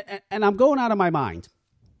and I'm going out of my mind.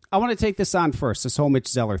 I want to take this on first, this whole Mitch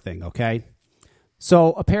Zeller thing, okay?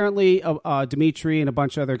 So apparently Dimitri and a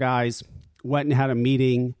bunch of other guys went and had a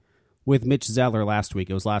meeting with Mitch Zeller last week.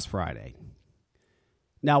 It was last Friday.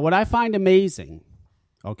 Now, what I find amazing,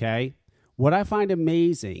 okay,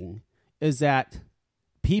 is that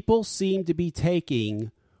people seem to be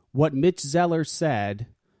taking what Mitch Zeller said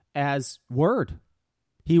as word.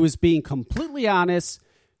 He was being completely honest,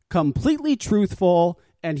 completely truthful,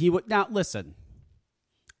 and he would... Now, listen,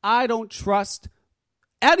 I don't trust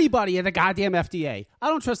anybody in the goddamn FDA. I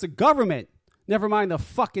don't trust the government. Never mind the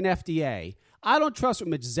fucking FDA. I don't trust what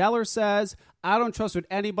Mitch Zeller says. I don't trust what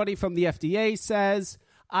anybody from the FDA says.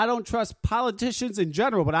 I don't trust politicians in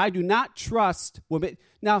general, but I do not trust women.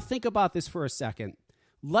 Now, think about this for a second.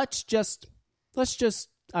 Let's just,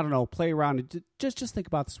 I don't know, play around and just think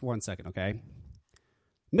about this for 1 second, okay?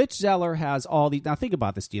 Mitch Zeller has all these... Now, think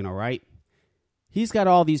about this, Dino, right? he's got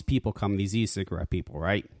all these people coming, these e-cigarette people,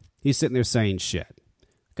 right? He's sitting there saying shit.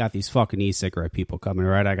 Got these fucking e-cigarette people coming,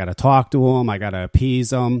 right? I got to talk to them. I got to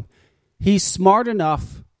appease them. He's smart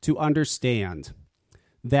enough to understand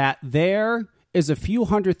that there is a few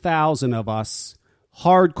 100,000 of us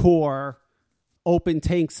hardcore open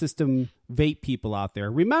tank system vape people out there.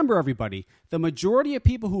 Remember, everybody, the majority of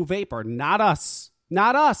people who vape are not us.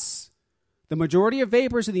 Not us. The majority of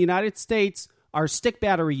vapors in the United States are stick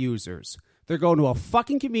battery users. They're going to a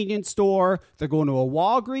fucking convenience store. They're going to a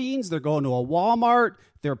Walgreens. They're going to a Walmart.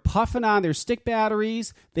 They're puffing on their stick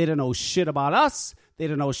batteries. They don't know shit about us. They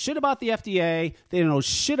don't know shit about the FDA. They don't know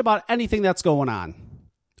shit about anything that's going on.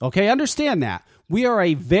 Okay, understand that. We are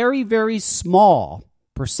a very, very small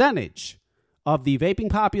percentage of the vaping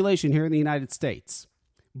population here in the United States.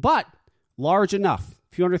 But large enough.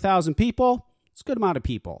 A few 100,000 people, it's a good amount of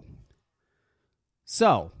people.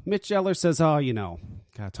 So, Mitch Eller says, oh, you know,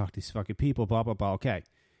 gotta talk to these fucking people, blah, blah, blah. Okay.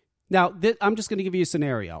 Now, I'm just going to give you a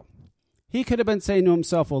scenario. He could have been saying to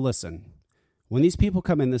himself, well, listen, when these people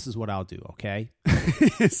come in, this is what I'll do, okay?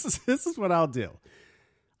 This is what I'll do.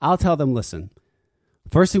 I'll tell them, listen,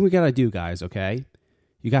 first thing we got to do, guys, okay?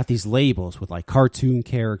 You got these labels with like cartoon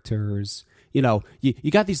characters. You know,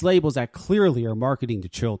 you got these labels that clearly are marketing to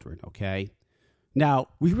children, okay? Now,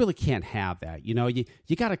 we really can't have that. You know, you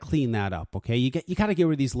got to clean that up, okay? You got to get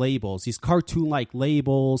rid of these labels, these cartoon-like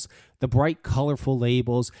labels, the bright, colorful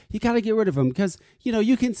labels. You got to get rid of them because, you know,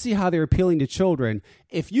 you can see how they're appealing to children.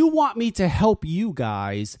 If you want me to help you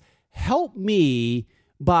guys, help me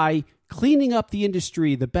by cleaning up the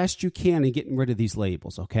industry the best you can and getting rid of these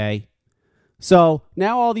labels, okay? So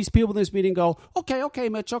now all these people in this meeting go, okay,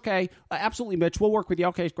 Mitch, okay. Absolutely, Mitch, we'll work with you.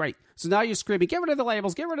 Okay, great. So now you're screaming, get rid of the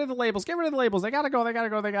labels, get rid of the labels, get rid of the labels. They got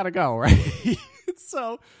to go, right?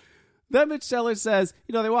 So then Mitch Seller says,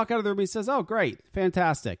 you know, they walk out of the room, he says, oh, great,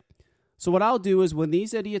 fantastic. So what I'll do is when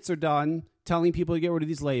these idiots are done telling people to get rid of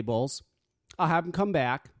these labels, I'll have them come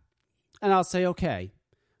back and I'll say, okay,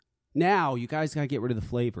 now you guys got to get rid of the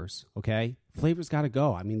flavors, okay? Flavors got to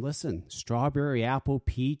go. I mean, listen, strawberry, apple,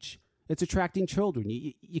 peach, it's attracting children.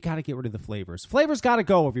 You got to get rid of the flavors. Flavors got to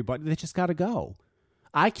go, everybody. They just got to go.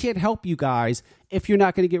 I can't help you guys if you're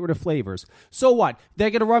not going to get rid of flavors. So what? They're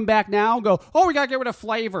going to run back now and go, oh, we got to get rid of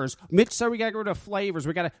flavors. Mitch said we got to get rid of flavors.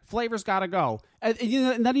 Flavors got to go. And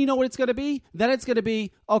then you know what it's going to be? Then it's going to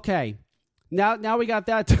be, okay, now we got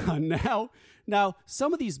that done. Now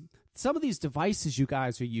some of these devices you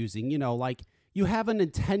guys are using, you know, like you have a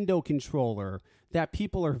Nintendo controller that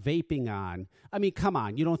people are vaping on. I mean, come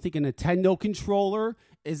on. You don't think a Nintendo controller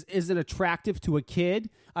isn't attractive to a kid?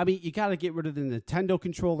 I mean, you got to get rid of the Nintendo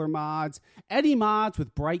controller mods. Any mods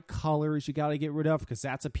with bright colors you got to get rid of because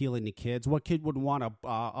that's appealing to kids. What kid would want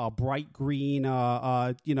a bright green,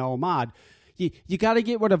 mod? You got to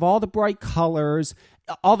get rid of all the bright colors,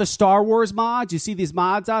 all the Star Wars mods. You see these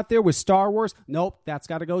mods out there with Star Wars? Nope, that's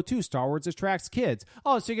got to go too. Star Wars attracts kids.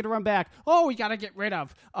 Oh, so you're going to run back. Oh, we got to get rid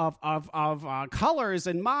of colors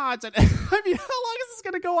and mods. And I mean, how long is this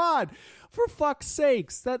going to go on? For fuck's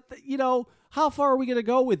sakes, how far are we going to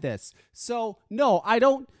go with this? So, no, I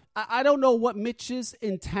don't know what Mitch's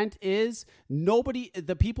intent is.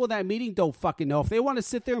 The people in that meeting don't fucking know. If they want to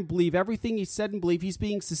sit there and believe everything he said and believe he's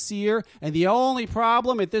being sincere, and the only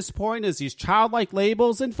problem at this point is these childlike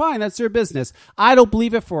labels, then fine, that's their business. I don't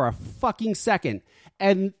believe it for a fucking second.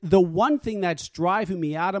 And the one thing that's driving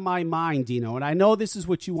me out of my mind, Dino, and I know this is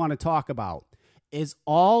what you want to talk about, is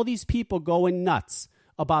all these people going nuts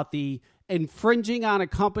about the infringing on a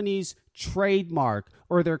company's trademark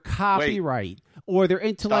or their copyright or their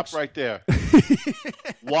intellectual... Stop right there.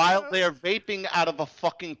 While they're vaping out of a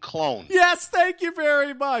fucking clone. Yes, thank you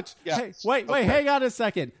very much. Yes. Hey, wait, hang on a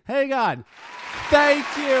second. Hang on. Thank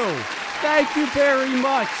you. Thank you very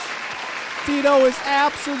much. Tito is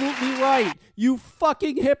absolutely right. You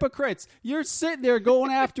fucking hypocrites. You're sitting there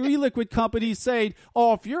going after e-liquid companies saying,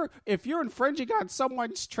 oh, if you're infringing on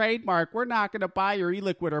someone's trademark, we're not going to buy your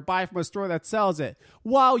e-liquid or buy from a store that sells it.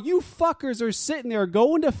 While you fuckers are sitting there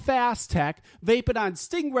going to Fast Tech, vaping on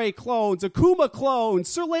Stingray clones, Akuma clones,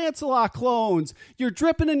 Sir Lancelot clones. You're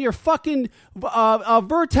dripping in your fucking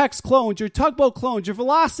Vertex clones, your Tugboat clones, your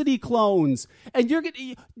Velocity clones. And you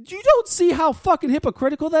don't see how fucking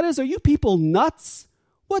hypocritical that is? Are you people nuts?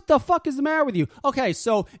 What the fuck is the matter with you? Okay,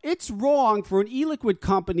 so it's wrong for an e-liquid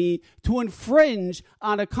company to infringe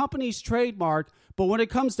on a company's trademark, but when it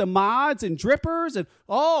comes to mods and drippers,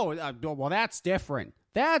 well, that's different.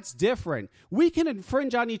 That's different. We can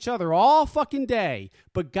infringe on each other all fucking day,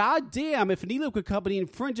 but goddamn if an e-liquid company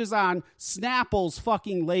infringes on Snapple's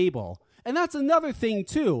fucking label, And that's another thing,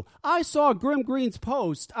 too. I saw Grim Green's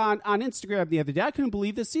post on Instagram the other day. I couldn't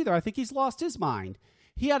believe this either. I think he's lost his mind.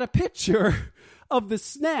 He had a picture of the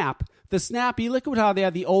Snap e-liquid, how they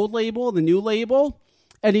had the old label and the new label.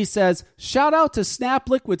 And he says, shout out to Snap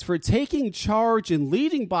Liquids for taking charge and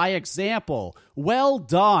leading by example. Well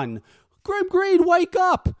done. Grim Green, wake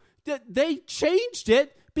up. They changed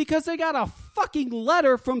it because they got a fucking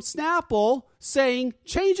letter from Snapple saying,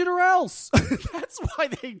 change it or else. That's why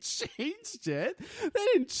they changed it. They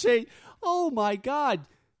didn't change. Oh, my God.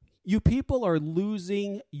 You people are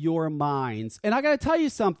losing your minds. And I got to tell you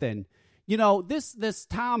something. You know, this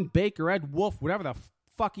Tom Baker, Ed Wolf, whatever the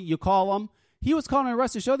fuck you call him, he was calling on the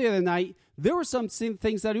rest of the show the other night. There were some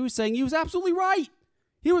things that he was saying. He was absolutely right.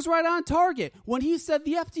 He was right on target. When he said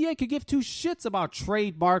the FDA could give two shits about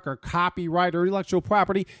trademark or copyright or intellectual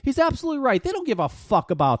property, he's absolutely right. They don't give a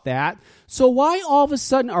fuck about that. So why all of a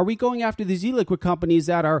sudden are we going after these e-liquid companies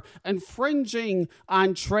that are infringing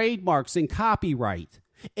on trademarks and copyright?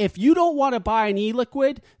 If you don't want to buy an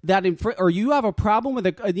e-liquid or you have a problem with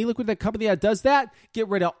an e-liquid that company that does that, get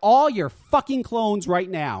rid of all your fucking clones right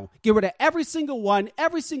now. Get rid of every single one,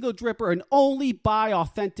 every single dripper, and only buy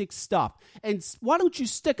authentic stuff. And why don't you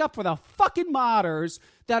stick up for the fucking modders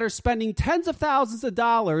that are spending tens of thousands of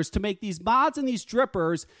dollars to make these mods and these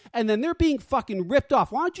drippers, and then they're being fucking ripped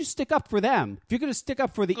off? Why don't you stick up for them? If you're going to stick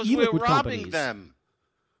up for the e-liquid companies. We're robbing them.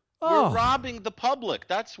 Oh. We're robbing the public.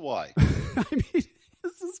 That's why. I mean,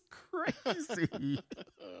 this is crazy.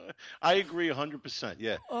 I agree 100%.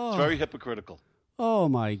 Yeah. It's very hypocritical. Oh,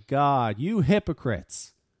 my God. You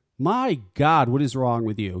hypocrites. My God, what is wrong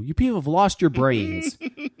with you? You people have lost your brains.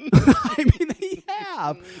 I mean, they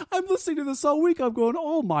have. I'm listening to this all week. I'm going,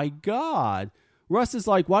 oh, my God. Russ is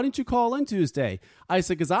like, why didn't you call in Tuesday? I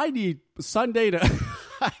said, because I need Sunday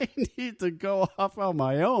I need to go off on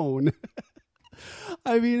my own.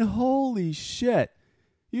 I mean, holy shit.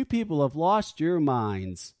 You people have lost your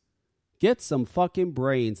minds. Get some fucking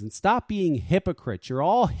brains and stop being hypocrites. You're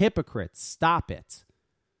all hypocrites. Stop it.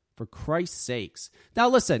 For Christ's sakes. Now,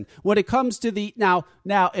 listen, when it comes to the... Now,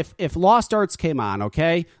 if Lost Arts came on,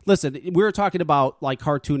 okay? Listen, we were talking about, like,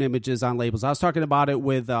 cartoon images on labels. I was talking about it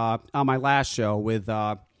with on my last show with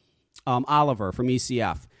Oliver from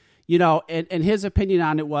ECF. You know, and his opinion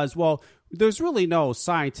on it was, well... There's really no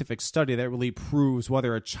scientific study that really proves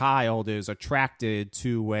whether a child is attracted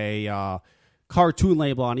to a cartoon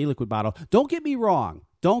label on e-liquid bottle. Don't get me wrong.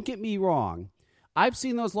 I've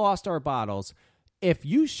seen those Lost Art bottles. If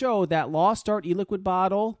you show that Lost Art e-liquid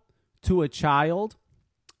bottle to a child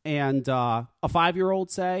and a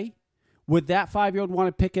 5-year-old, say, would that 5-year-old want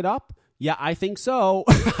to pick it up? Yeah, I think so.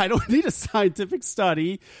 I don't need a scientific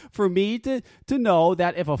study for me to know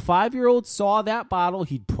that if a 5-year-old saw that bottle,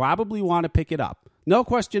 he'd probably want to pick it up. No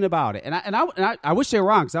question about it. And I wish they were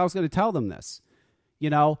wrong because I was going to tell them this.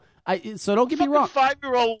 You know, so don't get me wrong.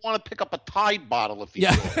 5-year-old want to pick up a Tide bottle if he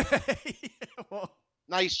saw it. Well,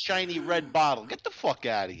 nice shiny red bottle. Get the fuck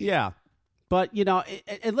out of here. Yeah. But, you know,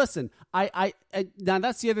 and listen, I now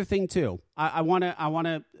that's the other thing, too. I want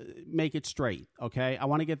to make it straight, okay? I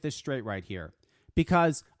want to get this straight right here.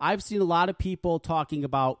 Because I've seen a lot of people talking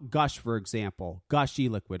about Gush, for example. Gush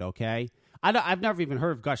e-liquid, okay? I've never even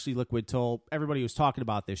heard of Gush e-liquid till everybody was talking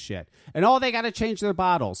about this shit. And they got to change their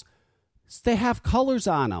bottles. They have colors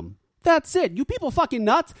on them. That's it. You people fucking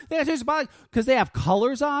nuts? They got to change the bottle because they have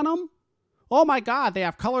colors on them? Oh, my God, they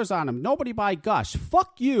have colors on them. Nobody buy Gush.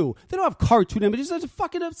 Fuck you. They don't have cartoon images. They just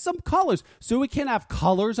fucking have some colors. So we can't have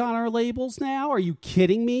colors on our labels now? Are you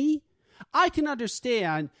kidding me? I can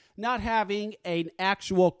understand not having an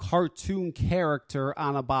actual cartoon character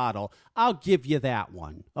on a bottle. I'll give you that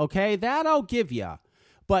one, okay? That I'll give you.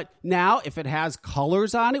 But now, if it has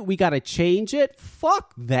colors on it, we got to change it?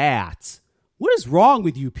 Fuck that. What is wrong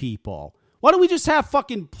with you people? Why don't we just have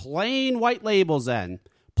fucking plain white labels then?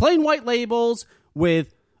 Plain white labels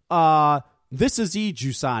with this is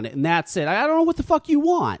e-juice on it, and that's it. I don't know what the fuck you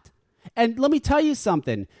want. And let me tell you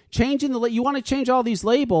something. You want to change all these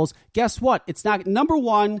labels, guess what? It's not... Number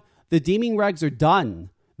one, the deeming regs are done.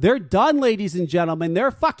 They're done, ladies and gentlemen. They're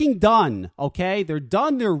fucking done, okay? They're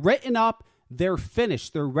done. They're written up. They're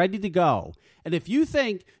finished. They're ready to go. And if you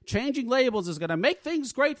think changing labels is going to make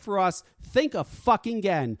things great for us, think a fucking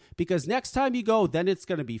again. Because next time you go, then it's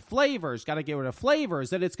going to be flavors. Got to get rid of flavors.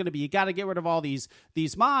 Then it's going to be, you got to get rid of all these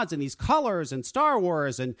mods and these colors and Star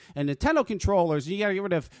Wars and Nintendo controllers. And you got to get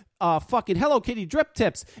rid of fucking Hello Kitty drip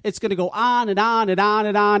tips. It's going to go on and on and on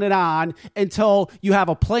and on and on until you have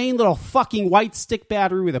a plain little fucking white stick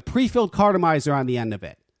battery with a pre-filled cartomizer on the end of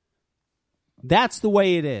it. That's the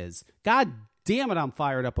way it is. God damn it, I'm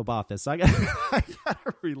fired up about this. I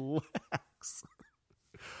gotta relax.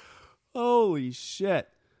 Holy shit.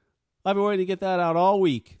 I've been waiting to get that out all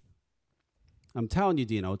week. I'm telling you,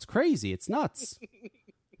 Dino, it's crazy. It's nuts.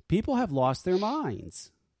 People have lost their minds.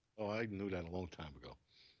 Oh, I knew that a long time ago.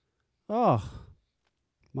 Oh,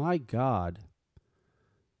 my God.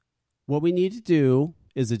 What we need to do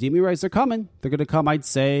is the Demon Rays are coming. They're going to come, I'd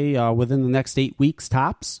say, within the next 8 weeks,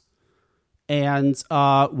 tops. And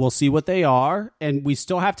we'll see what they are. And we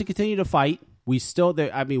still have to continue to fight. We're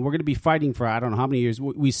going to be fighting for I don't know how many years.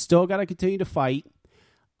 We still got to continue to fight.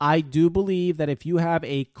 I do believe that if you have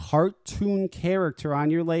a cartoon character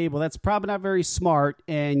on your label, that's probably not very smart,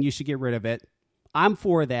 and you should get rid of it. I'm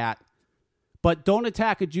for that. But don't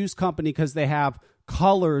attack a juice company because they have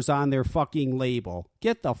colors on their fucking label.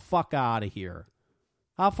 Get the fuck out of here.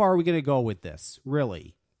 How far are we going to go with this?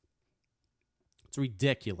 Really? It's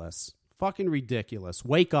ridiculous. Fucking ridiculous.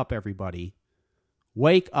 Wake up, everybody.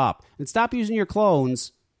 Wake up. And stop using your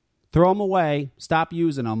clones. Throw them away. Stop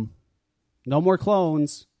using them. No more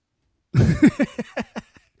clones.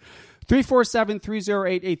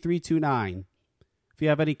 347-308-8329. If you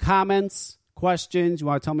have any comments, questions, you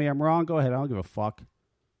want to tell me I'm wrong, go ahead. I don't give a fuck.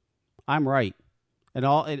 I'm right. And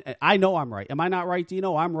I know I'm right. Am I not right,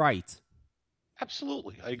 Dino? I'm right.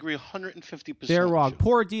 Absolutely. I agree 150%. They're wrong.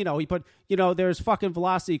 Poor Dino. He put, there's fucking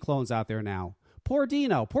Velocity clones out there now. Poor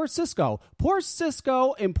Dino. Poor Cisco. Poor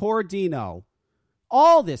Cisco and poor Dino.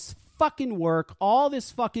 All this fucking work, all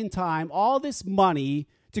this fucking time, all this money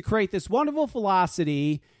to create this wonderful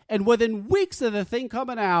Velocity, and within weeks of the thing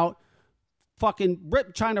coming out, fucking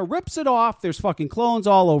China rips it off. There's fucking clones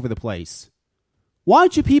all over the place. Why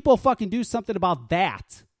don't you people fucking do something about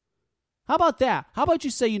that? How about that? How about you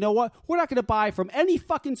say, you know what? We're not going to buy from any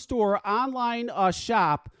fucking store, online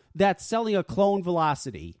shop that's selling a clone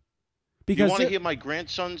Velocity. Because you want to hear my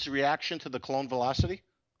grandson's reaction to the clone Velocity?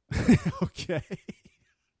 Okay.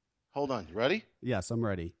 Hold on. You ready? Yes, I'm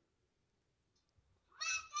ready.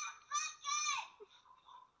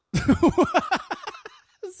 Is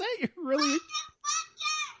that really?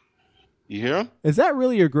 You hear him? Is that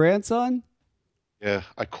really your grandson? Yeah,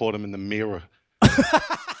 I caught him in the mirror.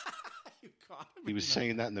 He was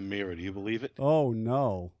saying that in the mirror. Do you believe it? Oh,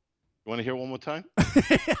 no. You want to hear it one more time? I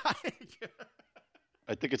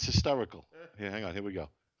think it's hysterical. Here, hang on. Here we go.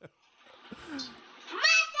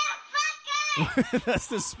 That's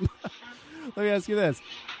this. Let me ask you this.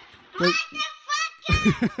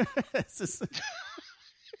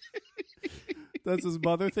 Does his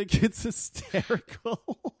mother think it's hysterical?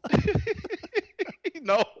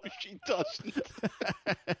 No, she doesn't.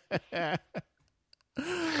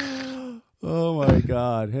 Oh, my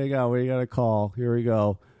God. Hang on. We got a call. Here we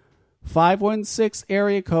go. 516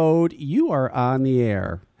 area code. You are on the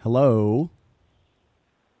air. Hello.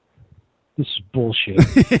 This is bullshit.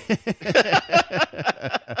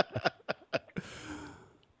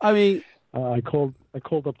 I mean, I called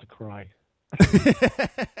up to cry.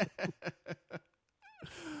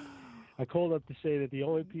 I called up to say that the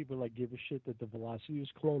only people that give a shit that the Velocity was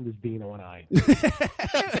cloned is Dino and I.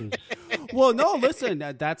 Well, no, listen,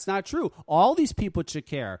 that's not true. All these people should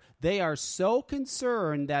care. They are so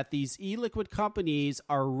concerned that these e-liquid companies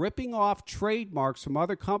are ripping off trademarks from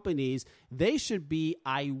other companies. They should be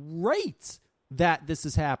irate that this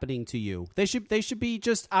is happening to you. They should be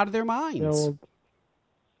just out of their minds. Well,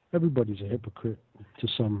 everybody's a hypocrite to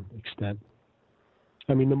some extent.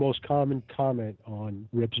 I mean, the most common comment on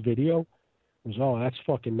Rip's video was, "Oh, that's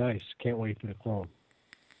fucking nice. Can't wait for the clone."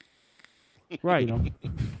 Right.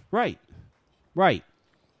 Right.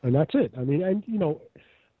 And that's it. I mean, and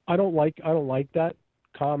I don't like that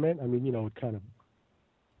comment. I mean, it kind of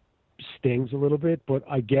stings a little bit, but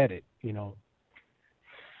I get it.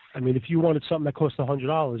 I mean, if you wanted something that cost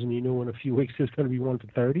 $100 and you knew in a few weeks there's going to be one for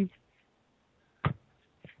 $30,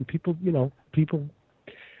 people,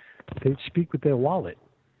 they speak with their wallet.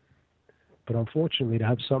 But unfortunately, to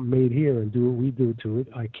have something made here and do what we do to it,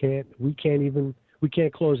 we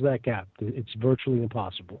can't close that gap. It's virtually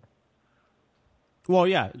impossible. Well,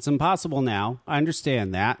 yeah, it's impossible now. I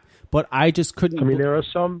understand that, but I just couldn't. I mean, there are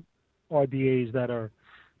some RDAs that are.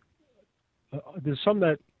 There's some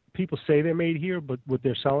that people say they're made here, but what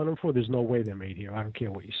they're selling them for, there's no way they're made here. I don't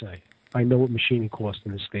care what you say. I know what machining costs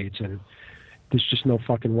in the States, and there's just no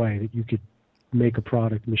fucking way that you could make a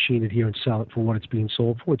product, machine it here, and sell it for what it's being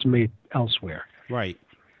sold for. It's made elsewhere. Right.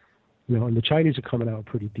 And the Chinese are coming out with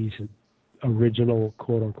pretty decent, original,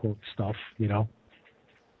 quote-unquote stuff,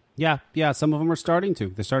 Yeah, some of them are starting to.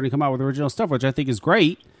 They're starting to come out with original stuff, which I think is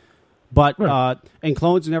great. But right. And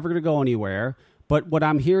clones are never going to go anywhere. But what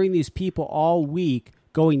I'm hearing these people all week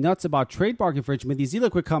going nuts about trademark infringement. These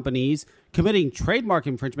e-liquid companies committing trademark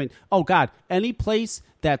infringement. Oh, God, any place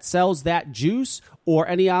that sells that juice or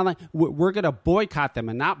any online, we're going to boycott them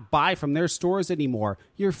and not buy from their stores anymore.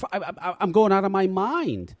 I'm going out of my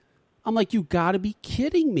mind. I'm like, you got to be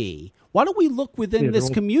kidding me. Why don't we look within this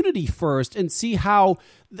community first and see how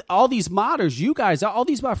all these modders, you guys,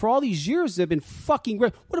 for all these years, have been fucking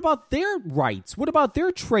great. What about their rights? What about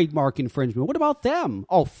their trademark infringement? What about them?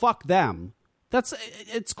 Oh, fuck them.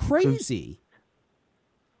 It's crazy.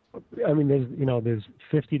 I mean, there's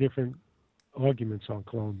 50 different arguments on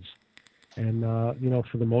clones. And,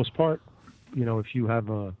 for the most part, if you have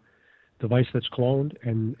a device that's cloned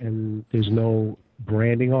and there's no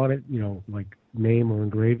branding on it, like name or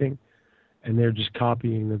engraving, and they're just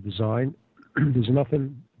copying the design, there's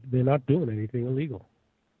nothing, they're not doing anything illegal.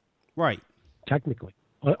 Right. Technically.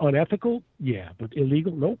 Unethical? Yeah. But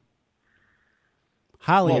illegal? Nope.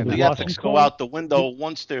 Highly unethical. The ethics go out the window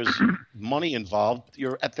once there's money involved.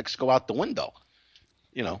 Your ethics go out the window.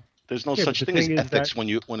 There's no such thing as ethics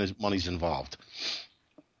when money's involved.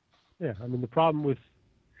 Yeah, I mean, the problem with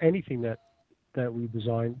anything that we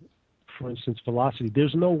design, for instance, velocity,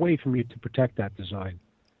 there's no way for me to protect that design.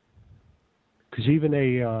 Because even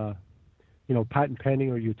a patent pending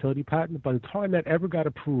or utility patent, by the time that ever got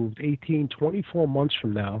approved, 18, 24 months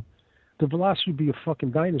from now, the velocity would be a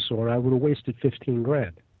fucking dinosaur, and I would have wasted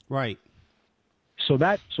 $15,000. Right. So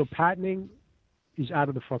patenting is out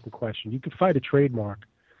of the fucking question. You could fight a trademark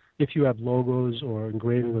if you have logos or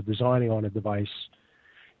engraving or designing on a device.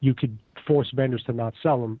 You could force vendors to not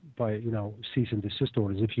sell them by, cease and desist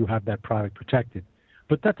orders if you have that product protected.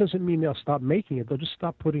 But that doesn't mean they'll stop making it. They'll just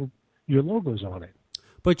stop putting your logos on it.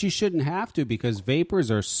 But you shouldn't have to, because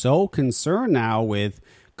vapors are so concerned now with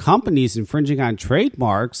companies infringing on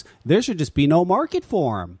trademarks. There should just be no market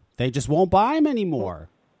for them. They just won't buy them anymore.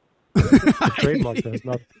 Trademark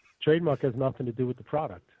has nothing to do with the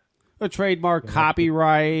product. A trademark,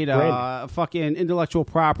 copyright, fucking intellectual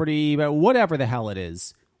property, whatever the hell it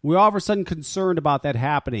is. We're all of a sudden concerned about that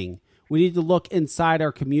happening. We need to look inside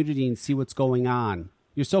our community and see what's going on.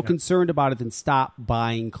 You're so concerned about it, then stop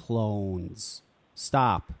buying clones.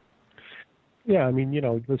 Stop. Yeah, I mean,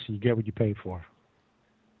 listen, you get what you pay for.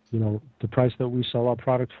 The price that we sell our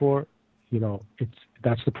product for,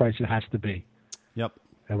 that's the price it has to be. Yep.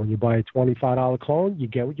 And when you buy a $25 clone, you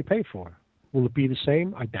get what you pay for. Will it be the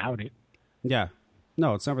same? I doubt it. Yeah.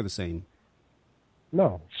 No, it's never the same.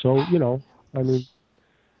 No. So, I mean,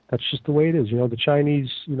 that's just the way it is. The Chinese,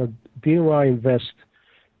 DNY invest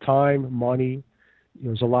time, money.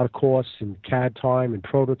 There's a lot of costs in CAD time and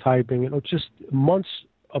prototyping. Just months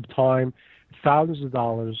of time, thousands of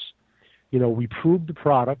dollars. We prove the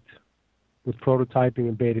product with prototyping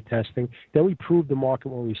and beta testing. Then we prove the market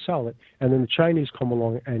when we sell it. And then the Chinese come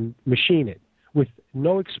along and machine it with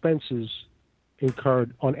no expenses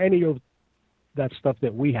incurred on any of that stuff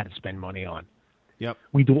that we had to spend money on. Yep.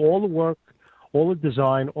 We do all the work, all the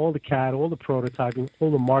design, all the CAD, all the prototyping, all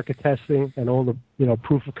the market testing, and all the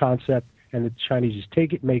proof of concept, and the Chinese just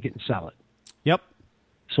take it, make it, and sell it. Yep.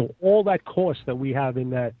 So all that cost that we have in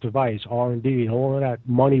that device, R&D, and all of that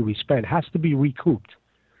money we spend has to be recouped.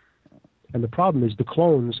 And the problem is the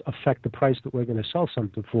clones affect the price that we're going to sell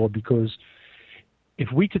something for, because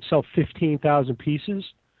if we could sell 15,000 pieces,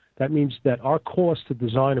 that means that our cost to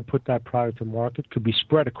design and put that product to market could be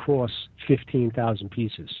spread across 15,000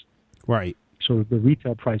 pieces. Right. So the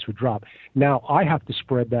retail price would drop. Now I have to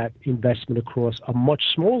spread that investment across a much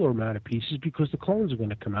smaller amount of pieces, because the clones are going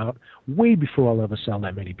to come out way before I'll ever sell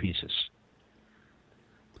that many pieces.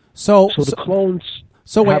 So the clones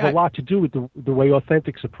have a lot to do with the way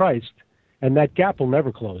authentics are priced, and that gap will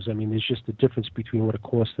never close. I mean, there's just a difference between what it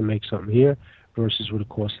costs to make something here versus what it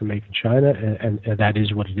costs to make in China, and that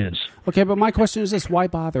is what it is. Okay, but my question is this: why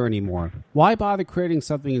bother anymore? Why bother creating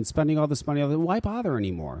something and spending all this money on it? Why bother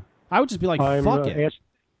anymore? I would just be like, fuck it.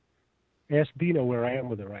 Ask Dino where I am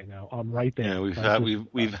with it right now. I'm right there. Yeah,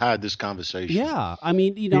 we've had this conversation. Yeah, I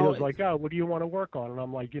mean, Dino's like, oh, what do you want to work on? And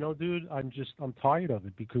I'm like, dude, I'm tired of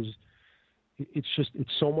it, because it's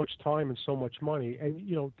so much time and so much money,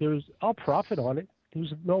 and I'll profit on it.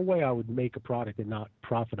 There's no way I would make a product and not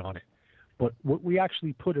profit on it. But what we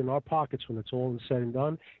actually put in our pockets when it's all said and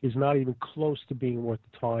done is not even close to being worth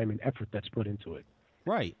the time and effort that's put into it.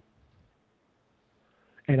 Right.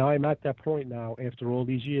 And I'm at that point now, after all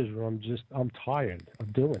these years, where I'm tired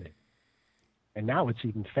of doing it. And now it's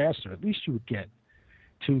even faster. At least you would get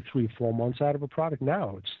 2, 3, 4 months out of a product.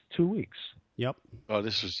 Now it's 2 weeks. Yep. Oh,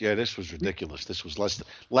 this was ridiculous. This was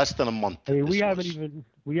less than a month. I mean, we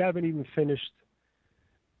haven't even finished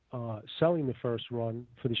selling the first run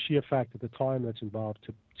for the sheer fact of the time that's involved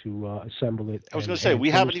to assemble it. I was going to say, we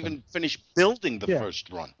haven't even finished building the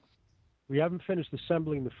first run. We haven't finished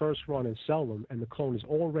assembling the first run and sell them, and the clone is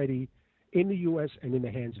already in the U.S. and in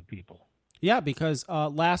the hands of people. Yeah, because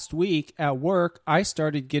last week at work, I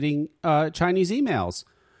started getting Chinese emails.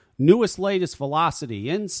 Newest, latest velocity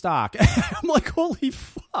in stock. I'm like, holy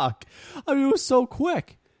fuck. I mean, it was so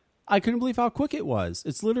quick. I couldn't believe how quick it was.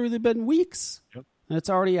 It's literally been weeks, and it's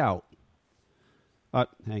already out.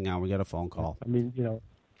 Hang on, we got a phone call. I mean, you know.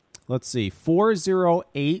 Let's see.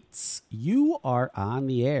 408, you are on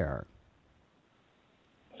the air.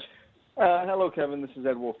 Hello, Kevin. This is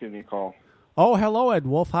Ed Wolf giving you a call. Oh, hello, Ed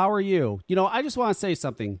Wolf. How are you? You know, I just want to say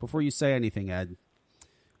something before you say anything, Ed.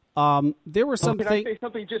 There were some Can I say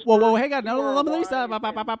something just Whoa, hang on. No, let me stop.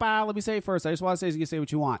 Let me say it first. I just want to say you can say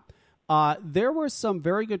what you want. There were some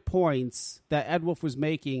very good points that Ed Wolf was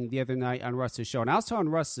making the other night on Russ's show, and I was telling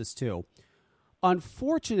Russ this too.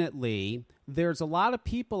 Unfortunately, there's a lot of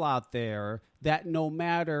people out there that no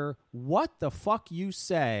matter what the fuck you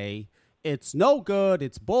say, it's no good,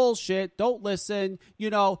 it's bullshit, don't listen.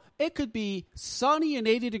 You know, it could be sunny and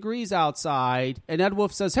 80 degrees outside, and Ed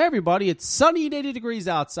Wolf says, hey, everybody, it's sunny and 80 degrees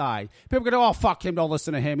outside. People are going to, oh, fuck him, don't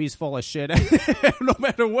listen to him, he's full of shit. No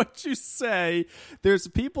matter what you say, there's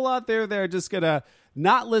people out there that are just going to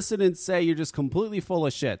not listen and say you're just completely full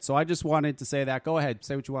of shit. So I just wanted to say that. Go ahead,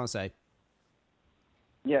 say what you want to say.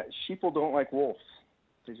 Yeah, sheeple don't like wolves.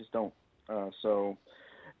 They just don't.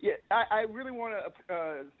 Yeah, I really want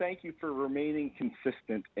to thank you for remaining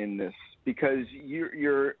consistent in this, because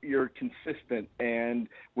you're consistent. And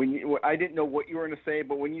I didn't know what you were going to say,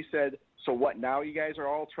 but when you said, so what, now you guys are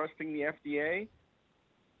all trusting the FDA?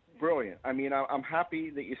 Brilliant. I mean, I'm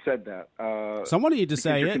happy that you said that. Someone need to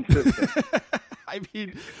say it. I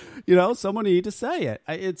mean, you know, someone need to say it.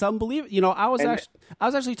 It's unbelievable. You know, I was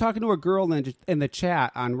actually talking to a girl in the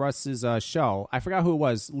chat on Russ's show. I forgot who it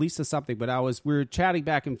was, Lisa something, but we were chatting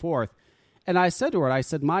back and forth, and I said to her, I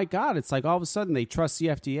said, my God, it's like all of a sudden they trust the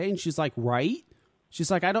FDA, and she's like, right?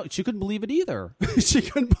 She's like, she couldn't believe it either. She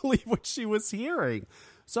couldn't believe what she was hearing.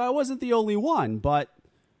 So I wasn't the only one, but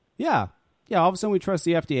yeah, all of a sudden we trust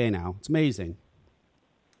the FDA now. It's amazing.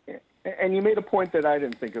 And you made a point that I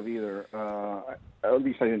didn't think of either. At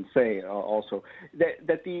least I didn't say. Also,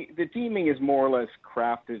 that the deeming is more or less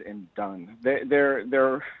crafted and done.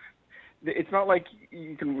 It's not like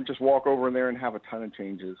you can just walk over in there and have a ton of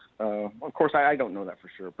changes. Of course, I don't know that for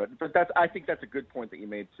sure, but I think that's a good point that you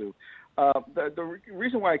made too. The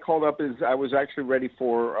reason why I called up is I was actually ready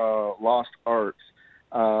for Lost Arts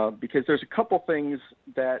because there's a couple things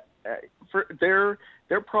that for their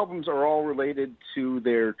problems are all related to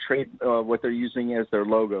their trade, what they're using as their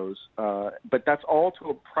logos. But that's all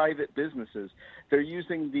to private businesses. They're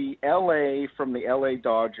using the LA from the LA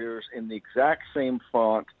Dodgers in the exact same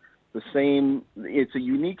font, it's a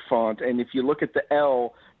unique font. And if you look at the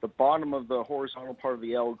L, the bottom of the horizontal part of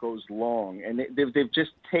the L goes long. And they've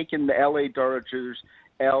just taken the LA Dodgers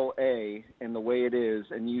LA and the way it is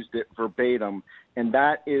and used it verbatim. And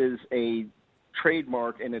that is a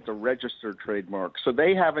trademark, and it's a registered trademark. So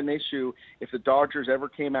they have an issue if the Dodgers ever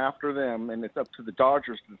came after them, and it's up to the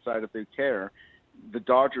Dodgers to decide if they care. The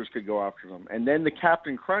Dodgers could go after them. And then the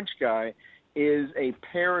Captain Crunch guy is a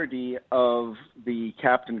parody of the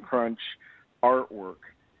Captain Crunch artwork.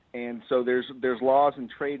 And so there's laws and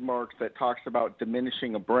trademarks that talks about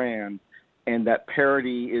diminishing a brand, and that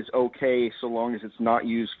parody is okay so long as it's not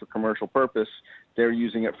used for commercial purpose. They're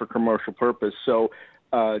using it for commercial purpose. So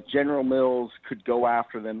General Mills could go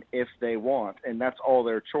after them if they want, and that's all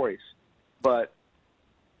their choice. But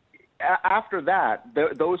after that,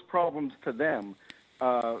 those problems to them,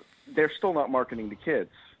 they're still not marketing to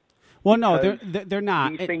kids. Well, no, they're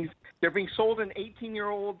not. These things, they're being sold in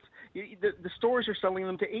 18-year-olds. The stores are selling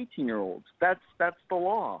them to 18-year-olds. That's the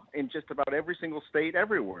law in just about every single state,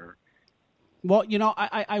 everywhere. Well, you know,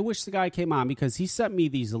 I wish the guy came on, because he sent me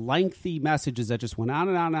these lengthy messages that just went on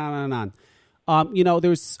and on and on and on. You know,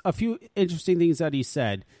 there's a few interesting things that he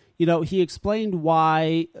said. You know, he explained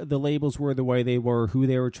why the labels were the way they were, who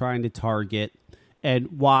they were trying to target, and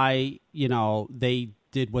why, you know, they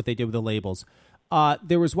did what they did with the labels.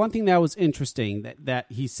 There was one thing that was interesting that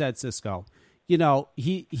he said, Cisco. You know,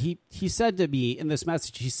 he said to me in this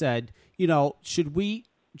message, he said, you know, should we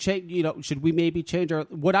maybe change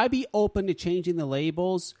would I be open to changing the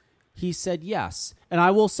labels? He said yes. And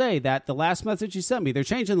I will say that the last message he sent me, they're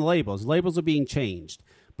changing the labels. Labels are being changed.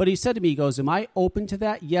 But he said to me, he goes, am I open to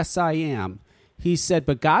that? Yes, I am. He said,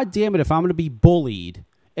 but God damn it, if I'm going to be bullied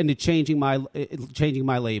into changing my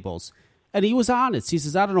labels. And he was honest. He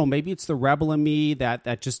says, I don't know, maybe it's the rebel in me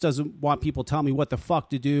that just doesn't want people telling me what the fuck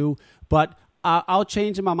to do, but I'll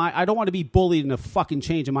change my mind. I don't want to be bullied into fucking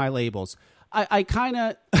changing my labels. I kind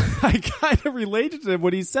of related to him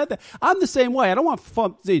when he said that. I'm the same way. I don't want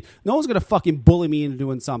no one's gonna fucking bully me into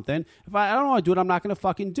doing something. If I don't want to do it, I'm not gonna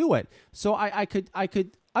fucking do it. So I could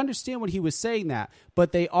understand when he was saying that,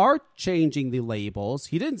 but they are changing the labels.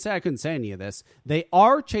 He didn't say I couldn't say any of this. They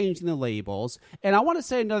are changing the labels, and I want to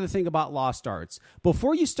say another thing about Lost Arts.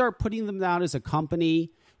 Before you start putting them down as a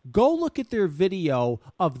company, go look at their video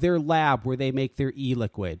of their lab where they make their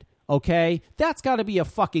e-liquid. Okay, that's got to be a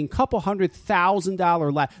fucking couple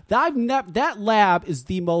 $100,000 lab. That lab is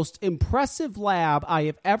the most impressive lab I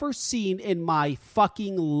have ever seen in my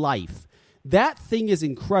fucking life. That thing is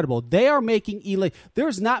incredible. They are making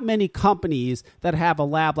there's not many companies that have a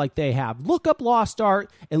lab like they have. Look up Lost Art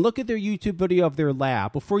and look at their YouTube video of their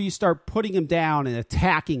lab before you start putting them down and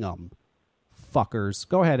attacking them. Fuckers.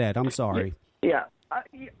 Go ahead, Ed. I'm sorry. Yeah.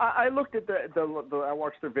 I looked at I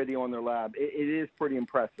watched their video on their lab. It is pretty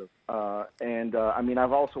impressive. I mean,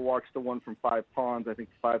 I've also watched the one from Five Ponds. I think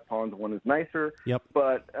the Five Ponds one is nicer. Yep.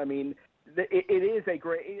 But I mean, it is a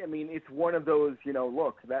great. I mean, it's one of those.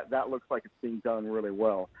 Look, that looks like it's being done really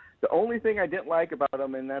well. The only thing I didn't like about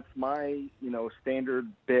them, and that's my standard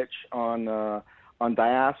bitch on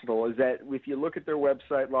diacetyl, is that if you look at their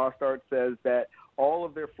website, Lost Art says that all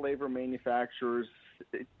of their flavor manufacturers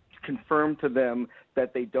confirm to them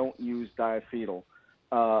that they don't use diacetyl.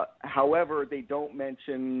 However, they don't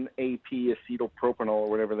mention AP, acetylpropanol,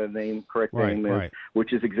 or whatever the correct name is,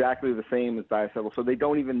 which is exactly the same as diacetyl. So they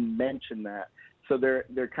don't even mention that. So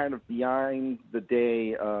they're kind of behind the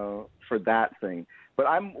day for that thing. But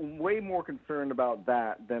I'm way more concerned about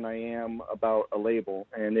that than I am about a label.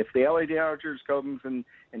 And if the LA Dodgers comes and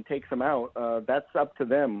takes them out, that's up to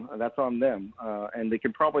them. That's on them. And they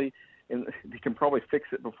can probably fix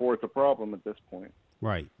it before it's a problem at this point.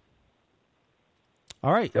 Right.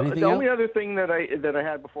 All right. The only other thing that I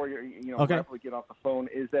had before we get off the phone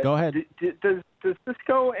is that go ahead. Does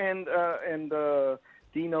Cisco and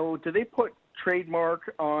Dino, do they put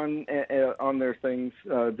trademark on their things?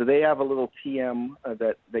 Do they have a little TM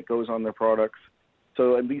that goes on their products,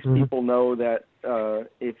 so at least people know that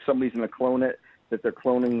if somebody's going to clone it, that they're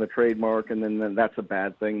cloning the trademark, and then that's a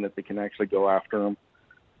bad thing, that they can actually go after them.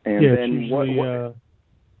 And then it's usually,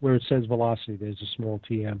 where it says velocity, there's a small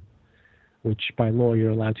TM, which by law you're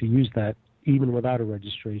allowed to use that even without a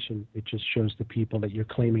registration. It just shows the people that you're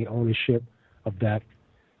claiming ownership of that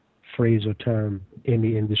phrase or term in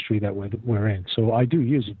the industry that we're in. So I do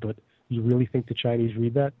use it, but you really think the Chinese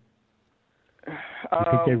read that? You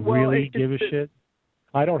think they really give a shit?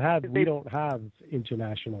 We don't have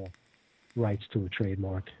international rights to a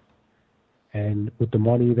trademark. And with the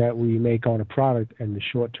money that we make on a product and the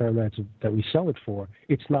short term that we sell it for,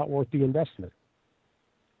 it's not worth the investment.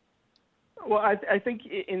 Well, I think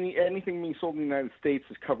anything being sold in the United States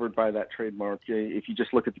is covered by that trademark. If you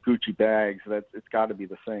just look at the Gucci bags, it's got to be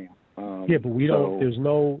the same. But we don't. There's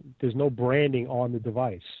no branding on the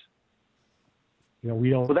device. We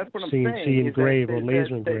don't CNC engrave or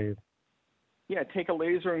laser engrave. Yeah, take a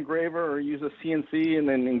laser engraver or use a CNC and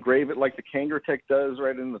then engrave it like the Kangertech does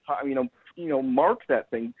right in the top. Mark that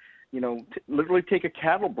thing. Literally take a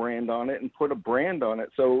cattle brand on it and put a brand on it,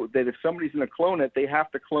 so that if somebody's going to clone it, they have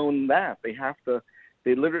to clone that.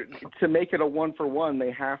 They literally, to make it a 1-for-1,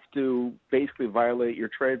 they have to basically violate your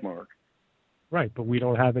trademark. Right, but we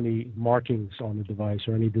don't have any markings on the device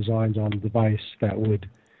or any designs on the device that would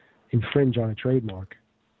infringe on a trademark.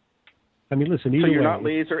 I mean, listen, either so you're way, not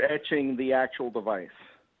laser etching the actual device?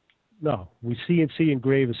 No, we CNC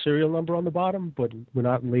engrave a serial number on the bottom, but we're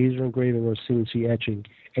not laser engraving or CNC etching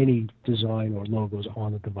any design or logos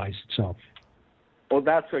on the device itself. Well,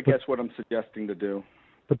 that's, I guess, what I'm suggesting to do.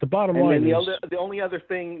 But the bottom line is... The only other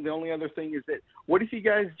thing is that, what if you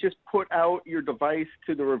guys just put out your device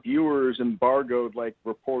to the reviewers embargoed like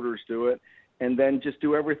reporters do it, and then just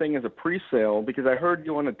do everything as a pre-sale? Because I heard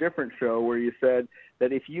you on a different show where you said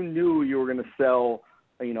that if you knew you were going to sell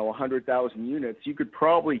 100,000 units, you could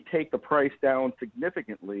probably take the price down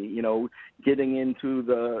significantly, getting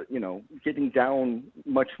into getting down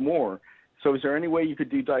much more. So is there any way you could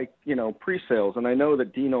do pre-sales? And I know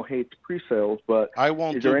that Dino hates pre-sales, but I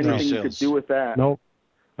won't is there anything pre-sales. you could do with that? No,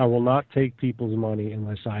 I will not take people's money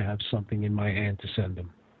unless I have something in my hand to send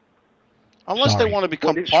them. Unless they want to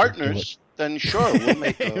become partners, then sure, we'll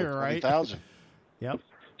make 20,000. Yep.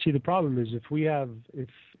 See, the problem is if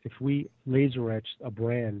we laser etched a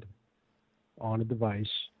brand on a device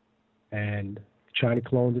and China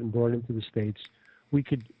cloned it and brought it into the States, we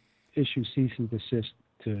could issue cease and desist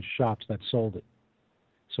to shops that sold it.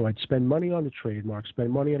 So I'd spend money on the trademark,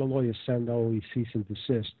 spend money on a lawyer, send all these cease and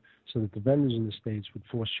desist, so that the vendors in the States would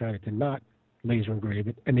force China to not laser engrave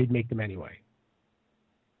it, and they'd make them anyway.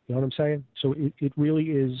 You know what I'm saying? So it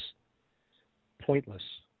really is pointless.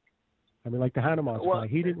 I mean, like the Hanuman's guy,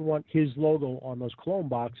 he didn't want his logo on those clone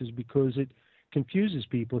boxes because it confuses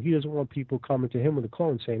people. He doesn't want people coming to him with a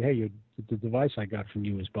clone saying, hey, the device I got from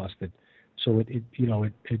you is busted. So it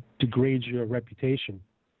degrades your reputation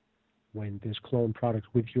when there's clone products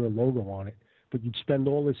with your logo on it. But you'd spend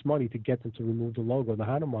all this money to get them to remove the logo. The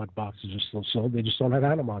Hanuman boxes are still sold. They just don't have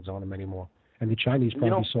Hanumans on them anymore. And the Chinese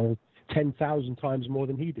probably sold 10,000 times more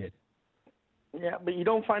than he did. Yeah, but you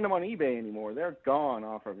don't find them on eBay anymore. They're gone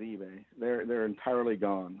off of eBay. They're entirely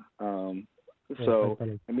gone. So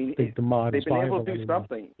I mean, they've been able to do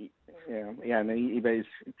something. Yeah, and eBay's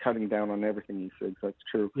cutting down on everything he said. So that's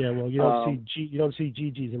true. Yeah, well, you don't see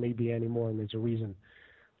GGs in eBay anymore, and there's a reason.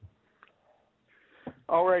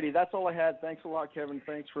 Alrighty, that's all I had. Thanks a lot, Kevin.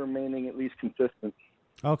 Thanks for remaining at least consistent.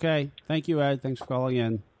 Okay, thank you, Ed. Thanks for calling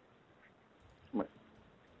in.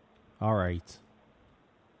 All right.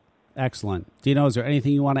 Excellent. Dino, is there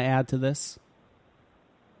anything you want to add to this?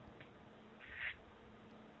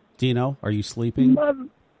 Dino, are you sleeping? I'm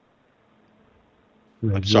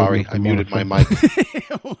sorry. I muted my mic.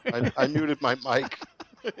 I muted my mic.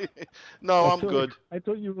 No, I'm good. I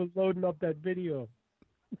thought you were loading up that video.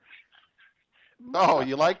 Oh,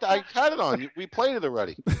 you liked it? I had it on. We played it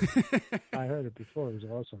already. I heard it before. It was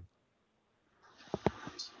awesome.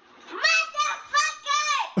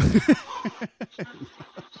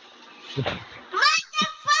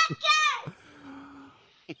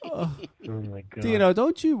 Oh my God. Dino,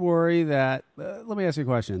 don't you worry that let me ask you a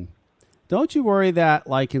question. Don't you worry that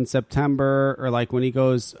like in September or like when he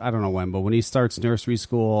goes, I don't know when, but when he starts nursery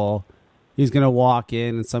school, he's going to walk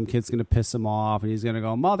in and some kid's going to piss him off and he's going to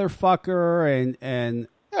go, motherfucker, and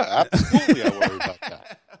yeah, absolutely I worry about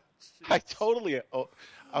that. I totally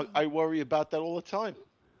I worry about that all the time.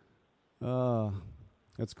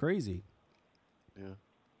 That's crazy. Yeah.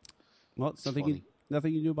 Well, it's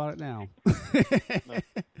nothing you do about it now. No.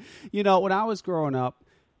 You know, when I was growing up,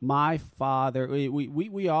 my father,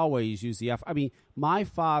 we always use the F. I mean, my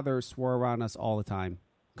father swore around us all the time.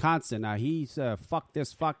 Constant. Now, he's fuck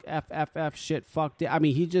this, fuck F, shit, fuck. I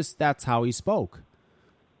mean, that's how he spoke.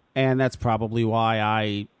 And that's probably why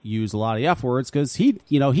I use a lot of F words, because he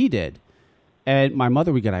did. And my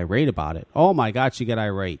mother would get irate about it. Oh, my God, she get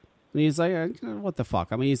irate. And he's like, what the fuck?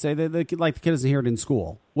 I mean, you say that the kid doesn't hear it in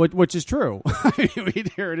school, which is true. I mean,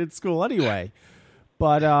 we'd hear it in school anyway.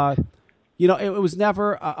 But, it was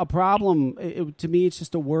never a problem. To me, it's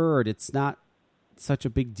just a word. It's not such a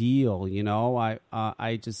big deal, you know? I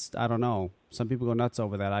don't know. Some people go nuts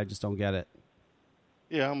over that. I just don't get it.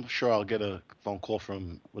 Yeah, I'm sure I'll get a phone call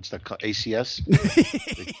from, what's that called, ACS?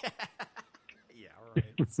 Yeah, right.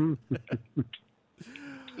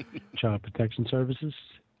 Child Protection Services?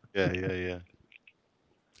 Yeah.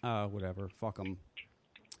 Whatever. Fuck them.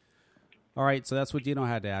 All right, so that's what Dino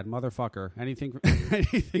had to add. Motherfucker. Anything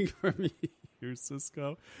from you,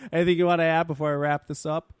 Cisco? Anything you want to add before I wrap this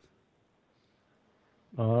up?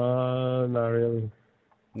 Not really.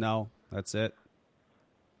 No, that's it.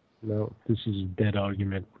 No, this is a dead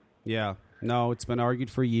argument. Yeah. No, it's been argued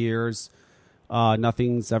for years.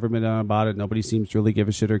 Nothing's ever been done about it. Nobody seems to really give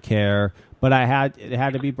a shit or care. But it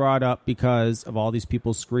had to be brought up because of all these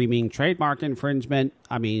people screaming trademark infringement.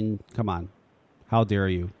 I mean, come on. How dare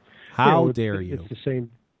you? How dare you? It's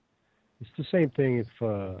the same thing if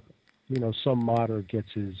some modder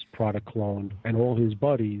gets his product cloned and all his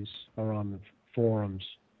buddies are on the forums.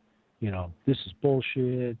 This is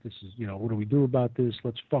bullshit. This is, what do we do about this?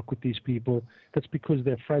 Let's fuck with these people. That's because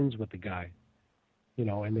they're friends with the guy.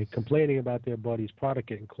 And they're complaining about their buddy's product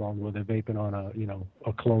getting cloned where they're vaping on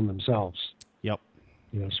a clone themselves. Yep.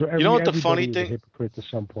 So what the funny thing? A hypocrite to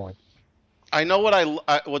some point. I know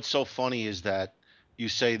what's so funny is that you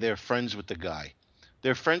say they're friends with the guy.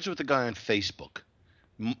 They're friends with the guy on Facebook,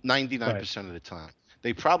 99% of the time.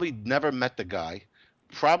 They probably never met the guy,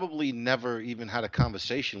 probably never even had a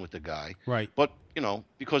conversation with the guy. Right. But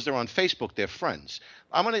because they're on Facebook, they're friends.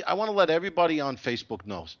 I want to let everybody on Facebook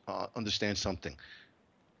understand something.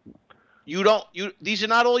 These are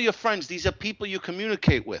not all your friends. These are people you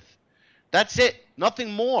communicate with. That's it.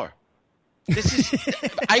 Nothing more.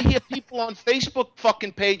 I hear people on Facebook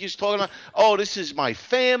fucking pages talking about, oh, this is my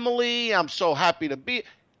family. I'm so happy to be.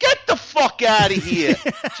 Get the fuck out of here.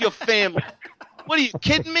 It's your family. What are you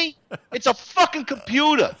kidding me? It's a fucking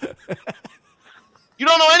computer. You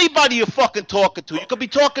don't know anybody you're fucking talking to. You could be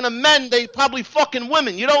talking to men. They probably fucking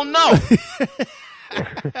women. You don't know.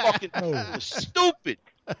 Fucking stupid.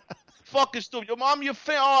 fucking stupid. Your mom, your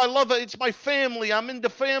family. Oh, I love it. It's my family. I'm in the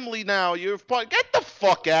family now. You're get the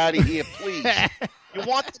fuck out of here, please. You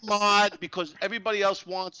want the mod because everybody else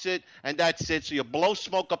wants it, and that's it. So you blow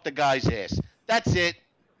smoke up the guy's ass. That's it.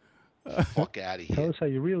 Fuck out of here. Tell us how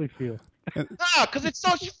you really feel. Nah, because it's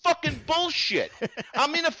such fucking bullshit.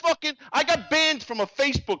 I'm in a fucking. I got banned from a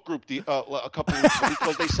Facebook group a couple of weeks ago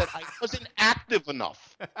because they said I wasn't active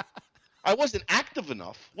enough. I wasn't active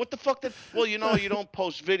enough. What the fuck? Well, you don't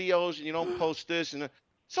post videos and you don't post this and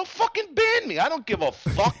so fucking ban me. I don't give a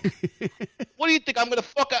fuck. What do you think I'm gonna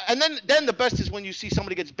fuck? And then the best is when you see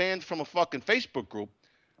somebody gets banned from a fucking Facebook group.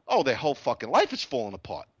 Oh, their whole fucking life is falling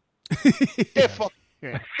apart. They're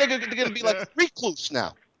fucking. They're gonna be like recluse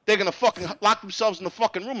now. They're going to fucking lock themselves in the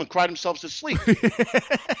fucking room and cry themselves to sleep.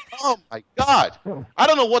 Oh, my God. I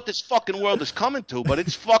don't know what this fucking world is coming to, but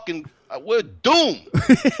it's fucking – we're doomed.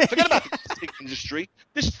 Forget about the music industry.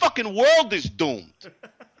 This fucking world is doomed.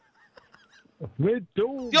 We're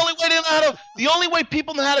doomed. The only way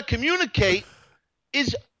people know how to communicate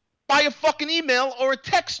is by a fucking email or a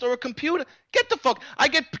text or a computer. Get the fuck – I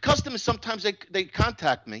get customers sometimes they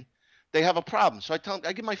contact me. They have a problem. So I tell them –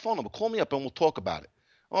 I give my phone number. Call me up and we'll talk about it.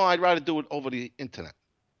 Oh, I'd rather do it over the internet.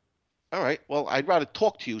 All right. Well, I'd rather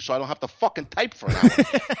talk to you so I don't have to fucking type for an hour.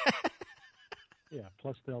 Yeah.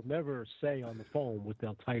 Plus, they'll never say on the phone what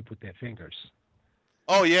they'll type with their fingers.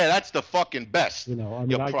 Oh yeah, that's the fucking best.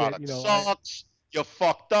 Your product sucks. You're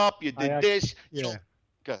fucked up. You did this. Yeah.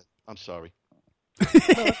 Good. I'm sorry. No,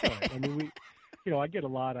 that's all right. I mean, I get a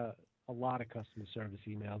lot of customer service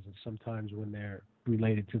emails, and sometimes when they're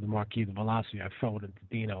related to the Marquis de Velocity, I forward them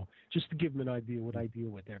to Dino just to give him an idea what I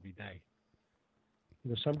deal with every day.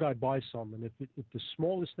 Some guy buys something, if the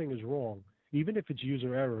smallest thing is wrong, even if it's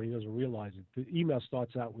user error, he doesn't realize it. The email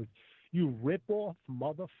starts out with, "You rip-off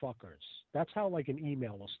motherfuckers." That's how like an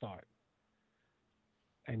email will start.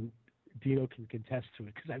 And Dino can contest to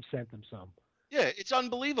it because I've sent him some. Yeah, it's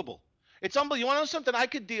unbelievable. It's unbelievable. You want to know something? I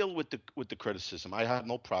could deal with the criticism. I have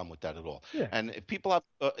no problem with that at all. Yeah. And if people have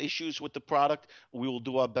issues with the product, we will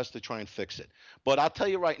do our best to try and fix it. But I'll tell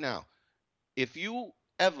you right now, if you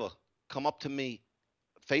ever come up to me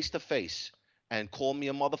face to face and call me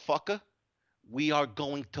a motherfucker, we are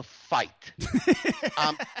going to fight.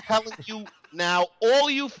 I'm telling you now,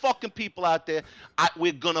 all you fucking people out there,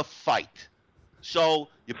 we're going to fight. So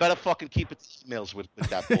you better fucking keep it to emails with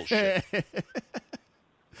that bullshit.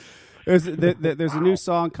 There's a new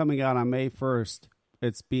song coming out on May 1st.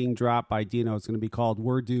 It's being dropped by Dino. It's going to be called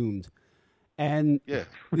 "We're Doomed." And yeah.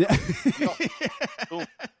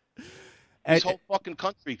 This whole fucking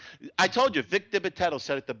country. I told you, Vic DiBitetto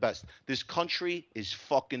said it the best. This country is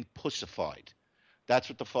fucking pussified. That's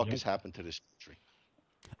what the fuck has happened to this country.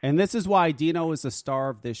 And this is why Dino is the star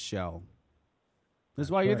of this show. This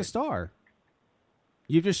is why you're the star.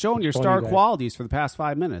 You've just shown your star qualities for the past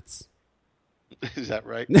 5 minutes. Is that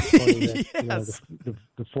right? Yes.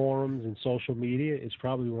 The forums and social media is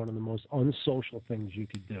probably one of the most unsocial things you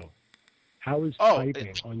could do. How is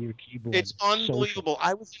typing on your keyboard? It's unbelievable.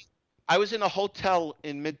 I was in a hotel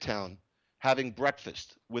in Midtown having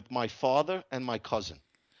breakfast with my father and my cousin.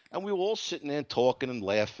 And we were all sitting there talking and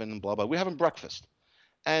laughing and blah, blah. We're having breakfast.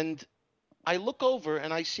 And I look over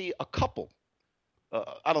and I see a couple.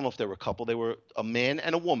 I don't know if they were a couple. They were a man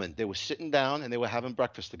and a woman. They were sitting down and they were having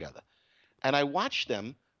breakfast together. And I watched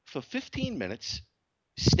them for 15 minutes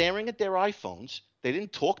staring at their iPhones. They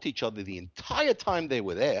didn't talk to each other the entire time they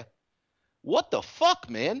were there. What the fuck,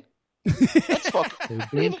 man? That's fucking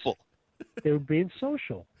unbelievable. They were being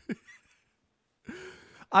social.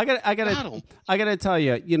 I gotta tell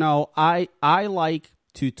you, I like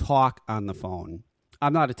to talk on the phone.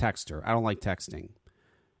 I'm not a texter. I don't like texting.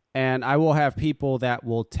 And I will have people that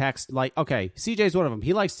will text, like, okay, CJ's one of them.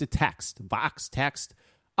 He likes to text, Vox text.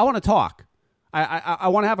 I want to talk. I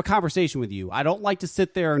want to have a conversation with you. I don't like to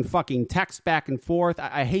sit there and fucking text back and forth.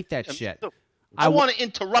 I hate that shit. I want to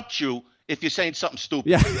interrupt you if you're saying something stupid.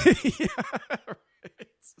 Yeah.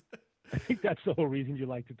 I think that's the whole reason you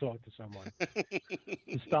like to talk to someone.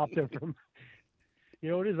 To stop them from...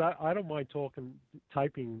 it is. I don't mind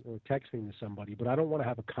typing or texting to somebody, but I don't want to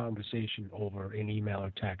have a conversation over an email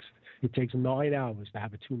or text. It takes 9 hours to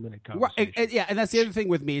have a 2-minute conversation. Right, and that's the other thing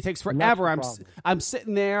with me. It takes forever. I'm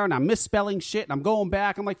sitting there and I'm misspelling shit and I'm going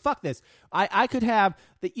back. I'm like, fuck this. I could have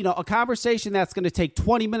a conversation that's going to take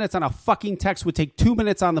 20 minutes on a fucking text would take 2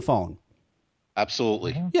 minutes on the phone.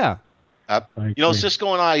 Absolutely. Yeah.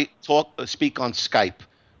 Cisco and I speak on Skype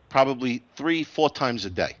probably 3-4 times a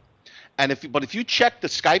day. And if you check the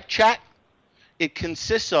Skype chat, it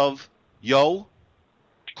consists of, yo,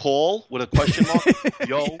 call with a question mark.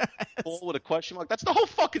 Yo, call with a question mark. That's the whole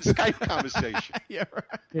fucking Skype conversation. Yeah, right.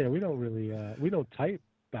 Yeah, we don't really we don't type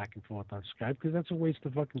back and forth on Skype because that's a waste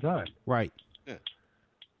of fucking time. Right. Yeah.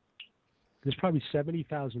 There's probably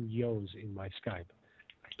 70,000 yos in my Skype.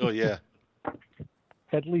 Oh yeah.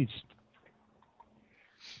 At least.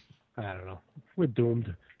 I don't know. We're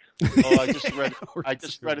doomed. Oh, I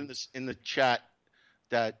just read in the chat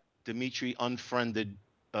that Dimitri unfriended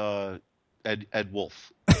Ed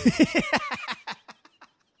Wolf.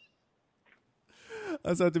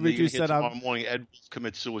 That's what Dimitri said. Tomorrow morning, Ed Wolf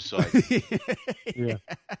commits suicide. Yeah.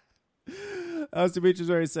 That was Dimitri's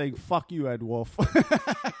already saying, "Fuck you, Ed Wolf."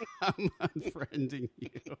 I'm unfriending you.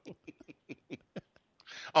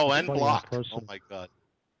 Oh, and blocked. Oh my god.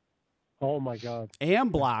 Oh my god.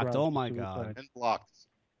 And blocked. Oh my god. And blocked.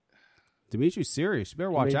 Dimitri's serious. You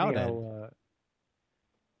better watch out, Ed.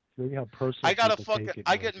 Maybe how personal. I got people take it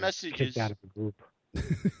I when get they're messages. kicked out of the group.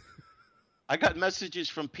 I got messages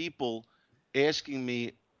from people asking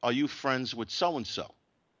me, "Are you friends with so and so?"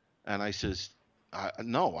 And I says,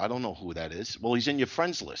 "No, I don't know who that is." Well, he's in your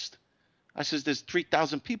friends list. I says, "There's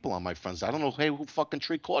 3,000 people on my friends. I don't know who fucking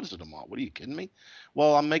 3/4 of them are. What are you kidding me?"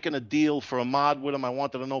 "Well, I'm making a deal for a mod with him. I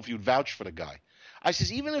wanted to know if you'd vouch for the guy." I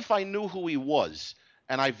says, "Even if I knew who he was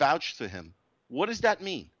and I vouched for him, what does that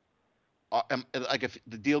mean? Like if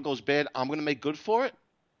the deal goes bad, I'm going to make good for it?"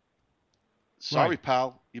 Sorry, Right.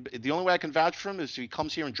 pal. The only way I can vouch for him is if he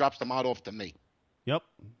comes here and drops the mod off to me. Yep.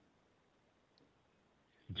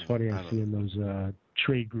 It's funny, I'm seeing those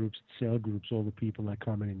trade groups, sale groups, all the people that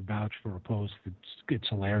come in and vouch for a post. It's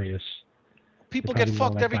hilarious. People They get probably know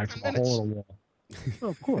fucked that every guy 10 from a minutes. hole in the wall. Oh,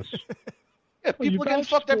 of course. Yeah, Oh, you people are getting vouched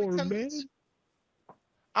fucked every for 10 him, minutes.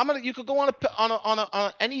 You could go on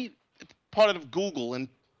any part of Google and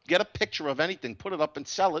get a picture of anything, put it up and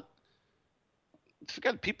sell it.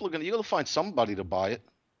 Forget it. You're going to find somebody to buy it.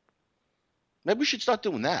 Maybe we should start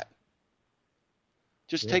doing that.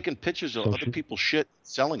 Just taking pictures of other people's shit,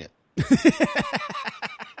 selling it.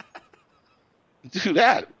 Do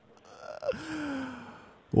that.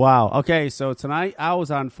 Wow. Okay, so tonight I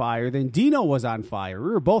was on fire. Then Dino was on fire.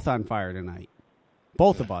 We were both on fire tonight.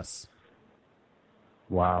 Both of us.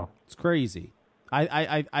 Wow. It's crazy.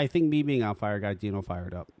 I think me being on fire got Dino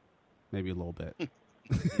fired up. Maybe a little bit.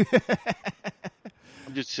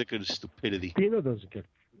 I'm just sick of the stupidity. Dino doesn't get.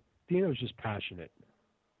 Dino's just passionate.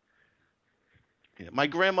 Yeah, my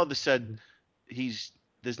grandmother said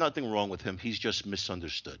there's nothing wrong with him. He's just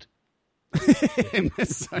misunderstood.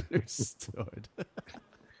 Misunderstood.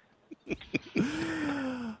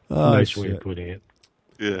 Nice way of putting it.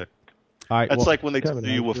 Yeah. All right. That's like when they Kevin,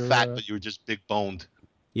 told you were how's your, fat, but you were just big boned.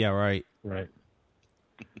 Yeah, right. Right.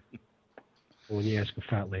 When you ask a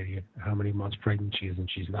fat lady how many months pregnant she is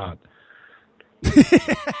and she's not.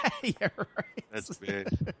 Yeah, right. That's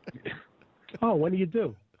bad. Oh, when do you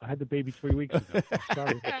do? I had the baby 3 weeks ago.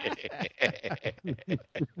 Sorry.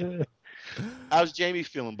 How's Jamie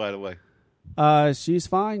feeling, by the way? She's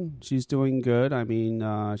fine. She's doing good. I mean,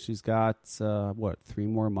 she's got 3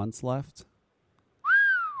 more months left.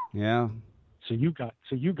 Yeah. So you got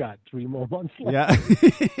 3 more months left. Yeah.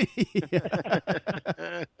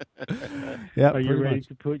 Yeah. Are you pretty ready much.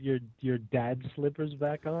 to put your dad's slippers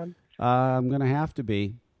back on? I'm gonna have to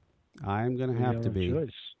be. I'm gonna You have don't to be. choice.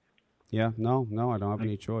 Yeah. No, I don't have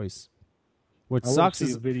any choice. What I want sucks to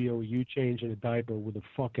see is a video of you changing a diaper with a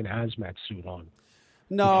fucking hazmat suit on.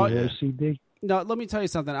 no. Is it OCD? No, let me tell you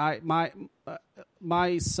something.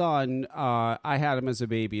 My son, I had him as a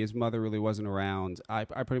baby. His mother really wasn't around. I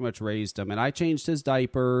pretty much raised him, and I changed his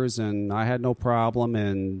diapers, and I had no problem.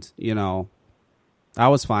 And I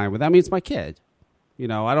was fine with that. I mean, it's my kid. I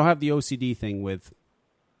don't have the OCD thing with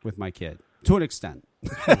my kid to an extent.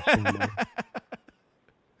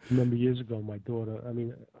 Remember years ago, my daughter. I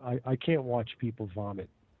mean, I can't watch people vomit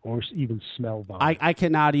or even smell vomit. I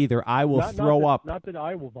cannot either. I will throw up. Not that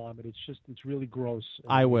I will vomit. It's really gross.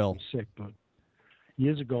 I will. I'm sick, but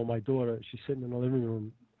years ago, my daughter, she's sitting in the living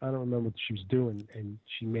room. I don't remember what she was doing, and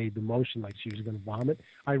she made the motion like she was going to vomit.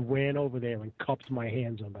 I ran over there and cupped my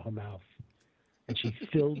hands under her mouth, and she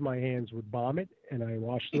filled my hands with vomit, and I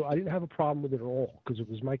washed it. I didn't have a problem with it at all because it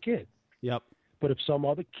was my kid. Yep. But if some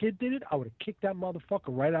other kid did it, I would have kicked that motherfucker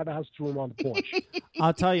right out of the house, threw him on the porch.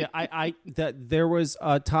 I'll tell you, that there was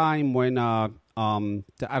a time when I don't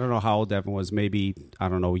know how old Evan was, maybe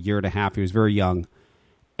a year and a half. He was very young,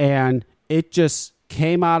 and it just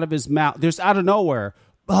came out of his mouth. There's out of nowhere.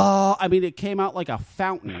 It came out like a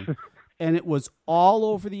fountain, and it was all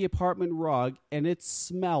over the apartment rug, and it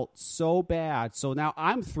smelled so bad. So now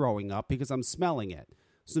I'm throwing up because I'm smelling it.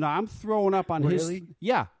 So now I'm throwing up on his. Really?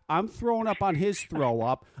 Yeah, I'm throwing up on his throw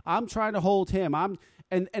up. I'm trying to hold him.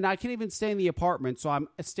 And I can't even stay in the apartment, so I'm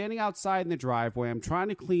standing outside in the driveway. I'm trying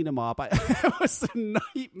to clean them up. It was a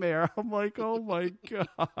nightmare. I'm like, oh my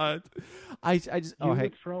God. I just You were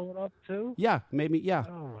throwing up too? Yeah, maybe yeah.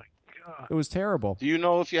 Oh my God. It was terrible. Do you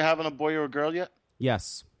know if you're having a boy or a girl yet?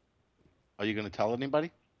 Yes. Are you going to tell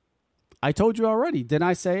anybody? I told you already. Didn't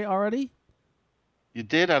I say already? You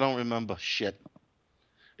did? I don't remember. Shit.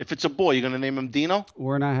 If it's a boy, you're going to name him Dino?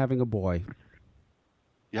 We're not having a boy.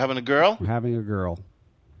 You having a girl? We're having a girl.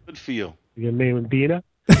 Good for you. You gonna name him Dina?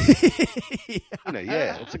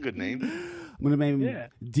 Yeah, that's a good name. I'm going to name him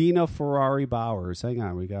Dina Ferrari Bowers. Hang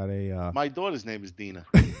on. We got a... My daughter's name is Dina.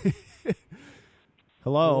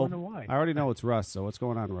 Hello. I wonder why. I already know it's Russ, so what's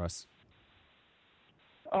going on, Russ?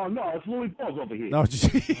 Oh, no, it's Louis Balls over here. No, Oh,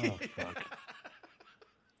 fuck.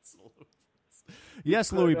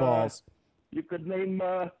 Yes, Louis Balls. You could name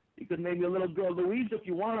your little girl Louise if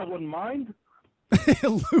you want. I wouldn't mind.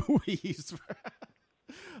 Louise.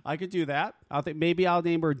 I could do that. Maybe I'll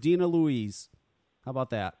name her Dina Louise. How about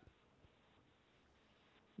that?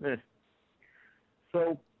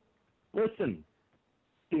 So, listen,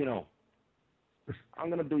 Dino, I'm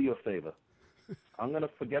going to do you a favor. I'm going to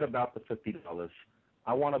forget about the $50.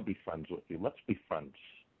 I want to be friends with you. Let's be friends.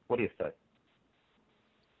 What do you say?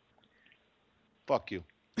 Fuck you.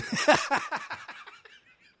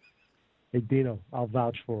 Hey, Dino, I'll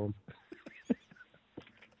vouch for him.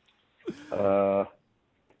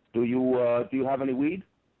 Do you have any weed?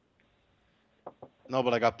 No,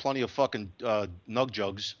 but I got plenty of fucking nug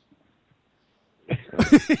jugs.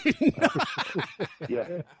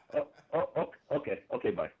 Yeah.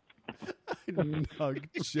 Okay, bye. Nug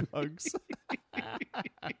jugs.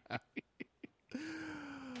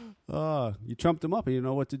 You trumped him up and you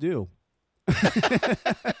know what to do.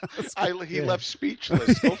 He left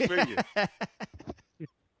speechless. Go figure.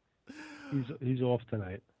 He's off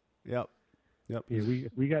tonight. Yep. Yeah,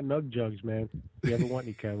 we got nug jugs, man. If you ever want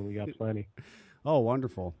any, Kevin, we got plenty. Oh,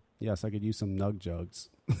 wonderful. Yes, I could use some nug jugs.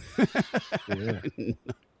 Nug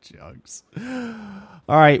jugs.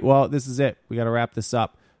 All right, well, this is it. We got to wrap this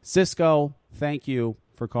up. Cisco, thank you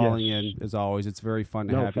for calling in, as always. It's very fun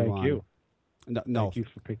to have you on. Thank you. No. Thank you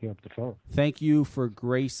for picking up the phone. Thank you for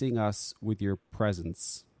gracing us with your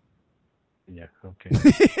presence. Yeah, okay.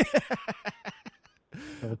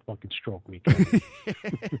 Don't fucking stroke me.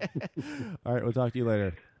 All right, we'll talk to you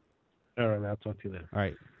later. All right, I'll talk to you later. All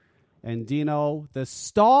right. And Dino, the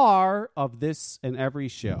star of this and every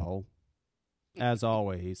show, as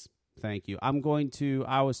always, thank you. I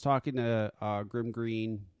was talking to Grim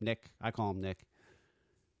Green, Nick. I call him Nick.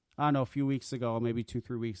 I don't know, a few weeks ago, maybe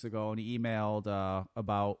 2-3 weeks ago, and he emailed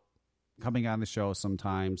about coming on the show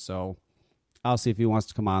sometime. So I'll see if he wants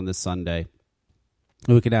to come on this Sunday.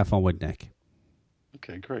 We can have fun with Nick.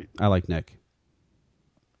 Okay, great. I like Nick.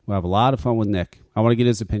 We'll have a lot of fun with Nick. I want to get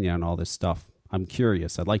his opinion on all this stuff. I'm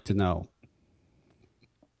curious. I'd like to know.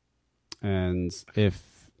 And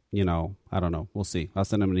if, I don't know. We'll see. I'll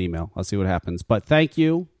send him an email. I'll see what happens. But thank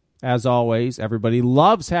you, as always. Everybody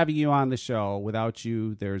loves having you on the show. Without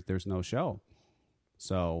you, there's no show.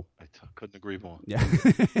 So I couldn't agree more. Yeah.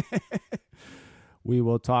 We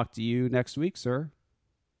will talk to you next week, sir.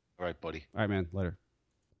 All right, buddy. All right, man. Later.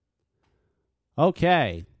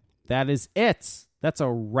 Okay. That is it. That's a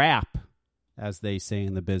wrap, as they say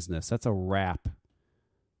in the business. That's a wrap.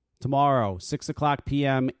 Tomorrow, 6:00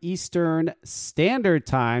 p.m. Eastern Standard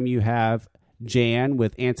Time, you have Jan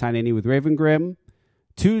with Anti-Nanny with Raven Grimm.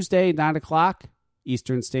 Tuesday, 9:00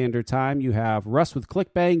 Eastern Standard Time, you have Russ with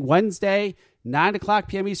Clickbang. Wednesday, 9:00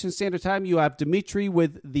 p.m. Eastern Standard Time, you have Dimitri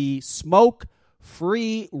with the Smoke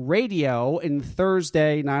Free Radio. And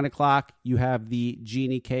Thursday, 9:00, you have the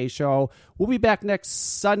Jeannie K Show. We'll be back next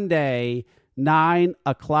Sunday,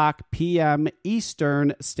 9:00 p.m.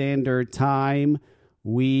 Eastern Standard Time.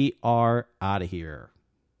 We are out of here.